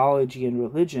 ideology, and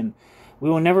religion, we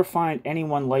will never find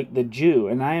anyone like the Jew,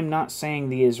 and I am not saying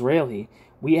the Israeli.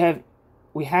 We have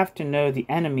to know the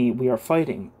enemy we are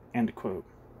fighting, end quote.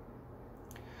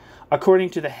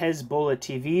 According to the Hezbollah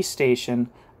TV station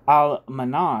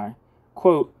Al-Manar,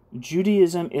 quote,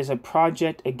 Judaism is a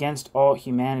project against all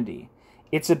humanity.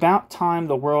 It's about time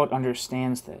the world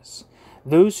understands this.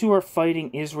 Those who are fighting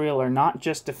Israel are not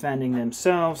just defending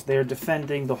themselves, they are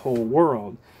defending the whole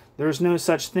world. There is no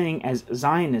such thing as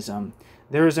Zionism.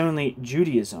 There is only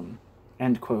Judaism,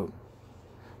 end quote.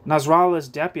 Nasrallah's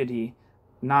deputy,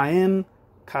 Naim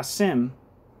Qasim,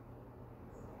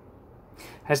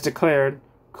 has declared,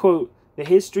 quote, the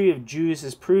history of Jews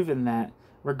has proven that,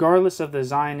 regardless of the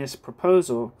Zionist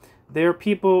proposal, they are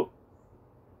people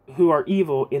who are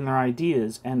evil in their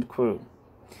ideas, end quote.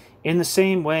 In the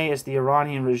same way as the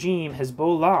Iranian regime,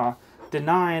 Hezbollah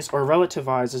denies or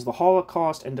relativizes the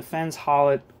Holocaust and defends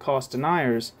Holocaust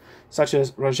deniers, such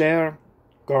as Roger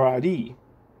Garadi.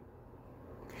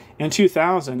 In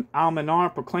 2000, Al-Manar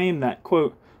proclaimed that,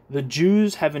 quote, the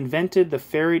Jews have invented the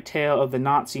fairy tale of the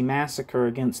Nazi massacre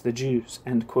against the Jews,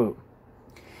 end quote.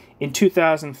 In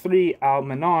 2003,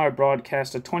 Al-Manar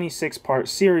broadcast a 26-part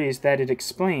series that it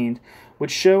explained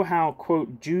would show how,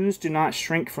 quote, Jews do not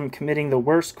shrink from committing the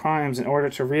worst crimes in order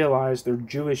to realize their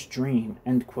Jewish dream,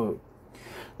 end quote.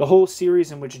 The whole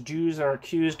series, in which Jews are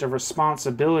accused of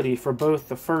responsibility for both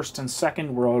the First and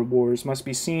Second World Wars, must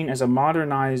be seen as a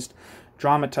modernized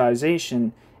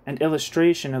dramatization and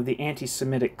illustration of the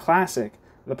anti-Semitic classic,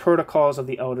 The Protocols of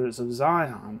the Elders of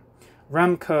Zion.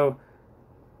 Remco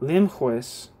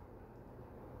Lemhuis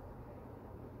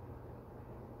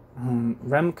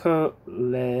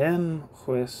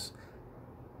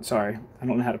sorry, I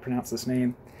don't know how to pronounce this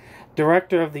name,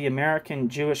 director of the American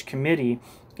Jewish Committee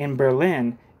in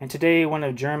Berlin, and today one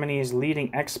of Germany's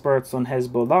leading experts on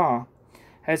Hezbollah,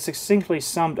 has succinctly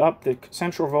summed up the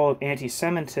central role of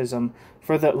anti-Semitism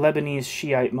for the Lebanese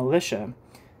Shiite militia.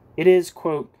 It is,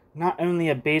 quote, not only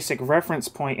a basic reference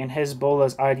point in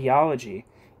Hezbollah's ideology,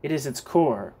 it is its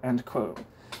core, end quote.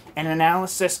 An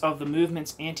analysis of the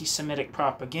movement's anti-Semitic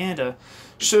propaganda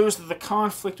shows that the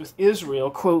conflict with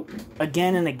Israel, quote,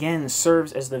 again and again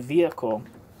serves as the vehicle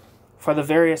for the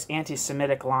various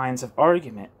anti-Semitic lines of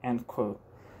argument, end quote.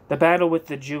 The battle with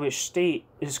the Jewish state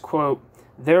is, quote,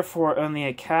 therefore only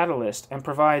a catalyst and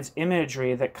provides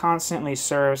imagery that constantly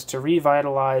serves to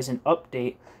revitalize and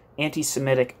update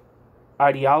anti-Semitic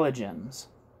ideologisms,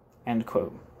 end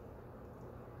quote.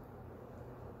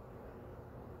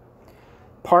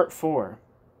 Part 4.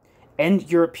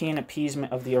 End European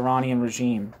appeasement of the Iranian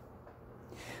regime.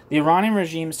 The Iranian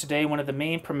regime is today one of the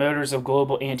main promoters of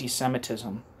global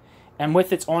anti-Semitism, and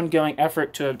with its ongoing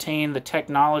effort to obtain the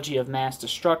technology of mass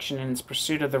destruction in its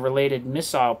pursuit of the related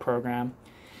missile program,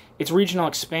 its regional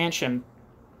expansion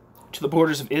to the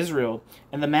borders of Israel,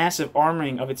 and the massive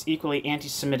armoring of its equally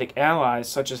anti-Semitic allies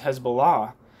such as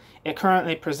Hezbollah, it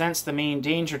currently presents the main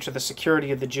danger to the security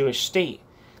of the Jewish state.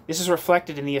 This is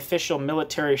reflected in the official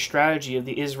military strategy of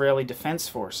the Israeli Defense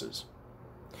Forces.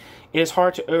 It is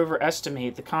hard to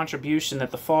overestimate the contribution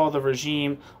that the fall of the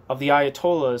regime of the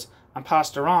Ayatollahs and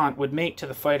Pastoran would make to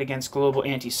the fight against global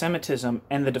anti-Semitism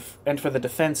and for the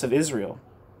defense of Israel.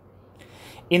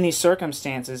 In these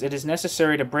circumstances, it is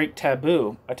necessary to break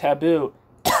a taboo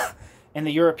in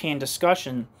the European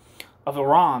discussion of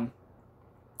Iran,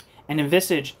 and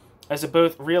envisage as a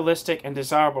both realistic and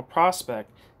desirable prospect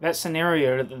that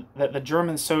scenario that the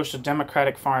German Social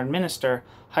Democratic Foreign Minister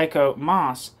Heiko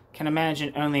Maas can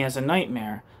imagine only as a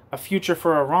nightmare, a future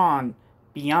for Iran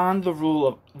beyond the rule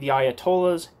of the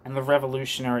Ayatollahs and the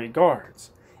Revolutionary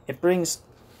Guards.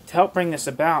 To help bring this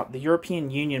about, the European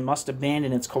Union must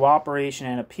abandon its cooperation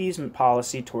and appeasement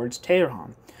policy towards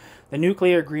Tehran. The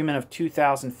nuclear agreement of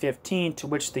 2015, to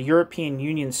which the European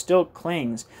Union still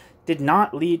clings, did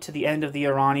not lead to the end of the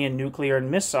Iranian nuclear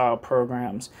and missile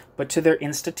programs, but to their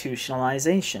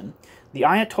institutionalization. The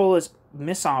Ayatollah's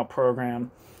missile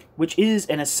program, which is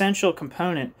an essential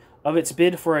component of its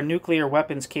bid for a nuclear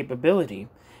weapons capability,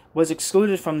 was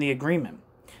excluded from the agreement.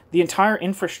 The entire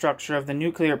infrastructure of the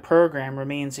nuclear program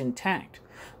remains intact.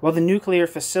 While the nuclear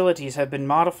facilities have been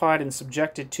modified and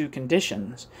subjected to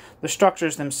conditions, the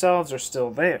structures themselves are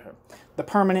still there. The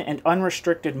permanent and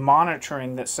unrestricted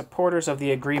monitoring that supporters of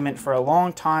the agreement for a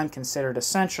long time considered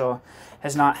essential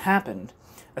has not happened,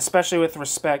 especially with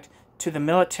respect to the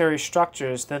military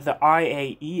structures that the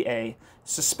IAEA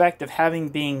suspect of having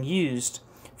been used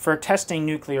for testing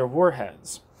nuclear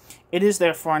warheads. It is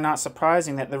therefore not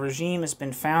surprising that the regime has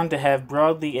been found to have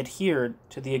broadly adhered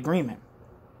to the agreement.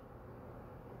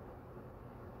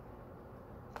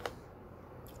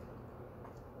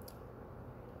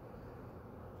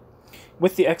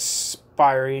 With the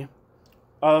expiry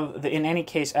of the, in any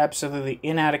case, absolutely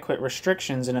inadequate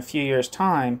restrictions in a few years'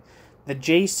 time, the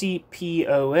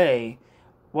JCPOA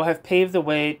will have paved the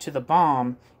way to the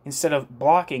bomb instead of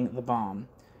blocking the bomb.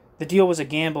 The deal was a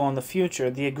gamble on the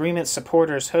future. The agreement's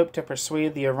supporters hoped to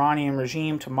persuade the Iranian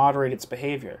regime to moderate its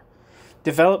behavior.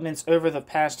 Developments over the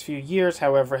past few years,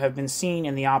 however, have been seen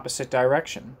in the opposite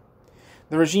direction.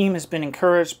 The regime has been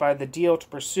encouraged by the deal to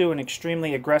pursue an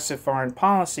extremely aggressive foreign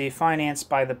policy financed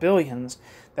by the billions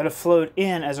that have flowed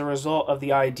in as a result of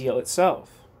the ideal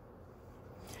itself.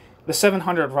 The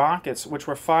 700 rockets which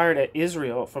were fired at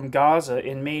Israel from Gaza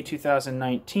in May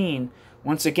 2019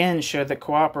 once again showed that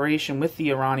cooperation with the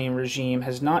Iranian regime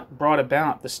has not brought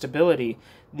about the stability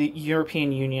the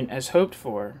European Union has hoped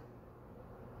for,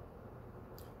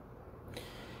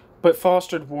 but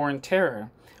fostered war and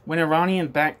terror. When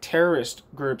Iranian-backed terrorist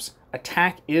groups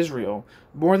attack Israel,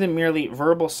 more than merely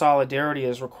verbal solidarity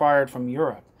is required from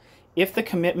Europe. If the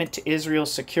commitment to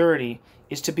Israel's security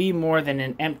is to be more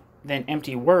than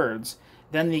empty words,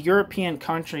 then the European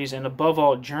countries, and above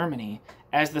all Germany,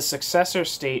 as the successor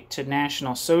state to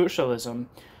National Socialism,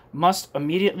 must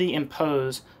immediately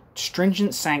impose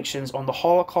stringent sanctions on the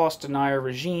Holocaust denier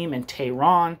regime in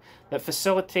Tehran that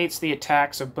facilitates the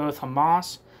attacks of both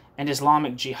Hamas and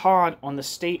Islamic Jihad on the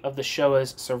state of the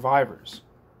Shoah's survivors.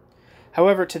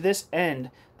 However, to this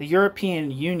end, the European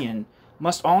Union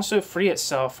must also free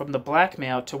itself from the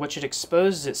blackmail to which it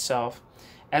exposes itself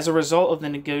as a result of the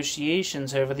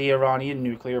negotiations over the Iranian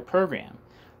nuclear program.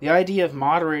 The idea of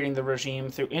moderating the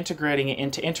regime through integrating it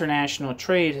into international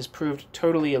trade has proved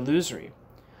totally illusory.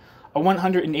 A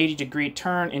 180-degree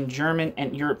turn in German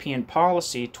and European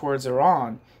policy towards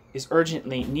Iran is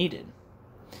urgently needed.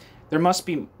 There must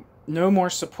be no more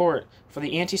support for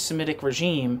the anti-Semitic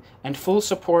regime and full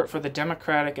support for the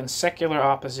democratic and secular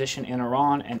opposition in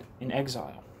Iran and in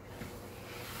exile.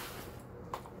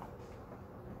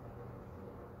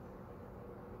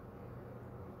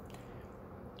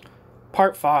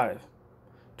 Part 5.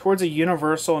 Towards a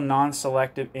universal,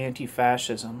 non-selective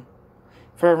anti-fascism.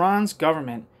 For Iran's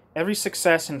government, every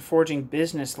success in forging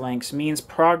business links means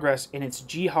progress in its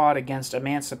jihad against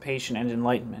emancipation and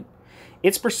enlightenment.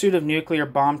 Its pursuit of nuclear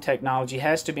bomb technology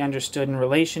has to be understood in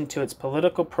relation to its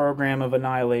political program of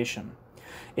annihilation.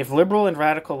 If liberal and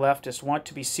radical leftists want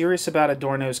to be serious about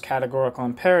Adorno's categorical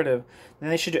imperative, then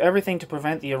they should do everything to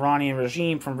prevent the Iranian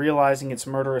regime from realizing its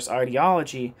murderous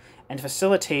ideology and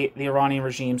facilitate the Iranian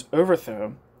regime's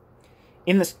overthrow.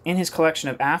 In his collection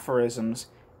of aphorisms,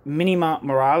 Minima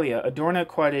Moralia, Adorno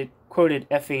quoted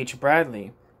F.H.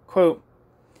 Bradley, quote,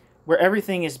 "Where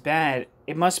everything is bad,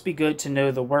 it must be good to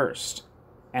know the worst."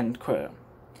 End quote.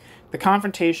 The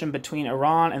confrontation between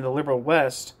Iran and the liberal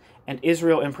West, and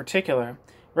Israel in particular,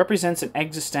 represents an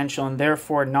existential and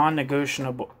therefore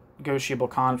non-negotiable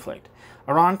conflict.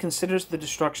 Iran considers the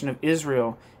destruction of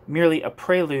Israel merely a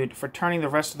prelude for turning the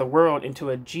rest of the world into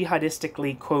a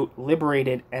jihadistically, quote,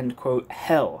 liberated, end quote,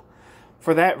 hell.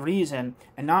 For that reason,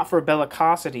 and not for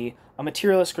bellicosity, a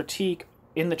materialist critique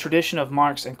in the tradition of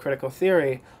Marx and critical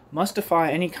theory must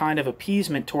defy any kind of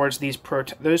appeasement towards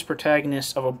those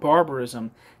protagonists of a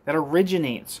barbarism that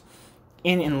originates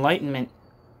in enlightenment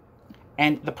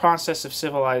and the process of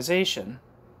civilization,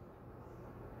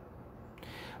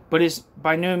 but is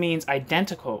by no means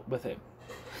identical with it.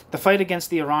 The fight against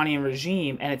the Iranian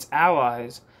regime and its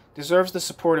allies deserves the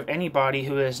support of anybody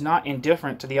who is not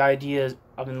indifferent to the ideas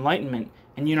of enlightenment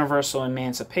and universal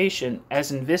emancipation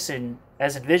as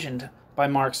envisioned by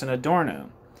Marx and Adorno.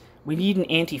 We need an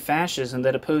anti-fascism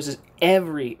that opposes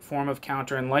every form of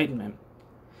counter-enlightenment.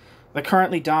 The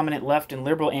currently dominant left and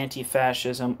liberal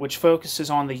anti-fascism, which focuses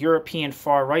on the European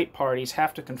far-right parties,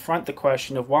 have to confront the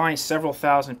question of why several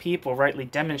thousand people rightly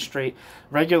demonstrate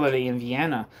regularly in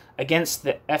Vienna against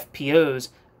the FPO's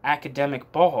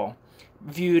academic ball,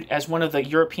 viewed as one of the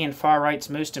European far-right's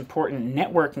most important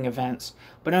networking events,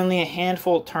 but only a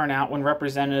handful turn out when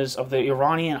representatives of the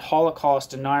Iranian Holocaust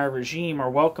denier regime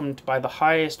are welcomed by the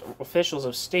highest officials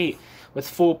of state with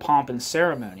full pomp and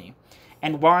ceremony?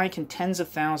 And why can tens of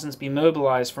thousands be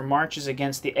mobilized for marches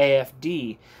against the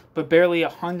AfD, but barely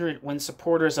 100 when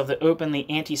supporters of the openly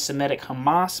anti-Semitic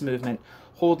Hamas movement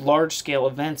hold large-scale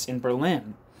events in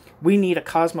Berlin? We need a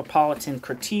cosmopolitan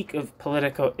critique of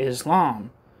political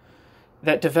Islam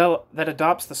that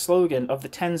adopts the slogan of the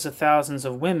tens of thousands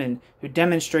of women who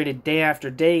demonstrated day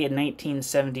after day in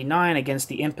 1979 against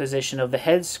the imposition of the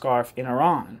headscarf in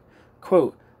Iran.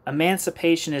 Quote,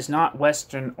 "Emancipation is not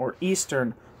Western or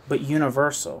Eastern, but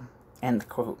universal." End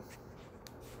quote.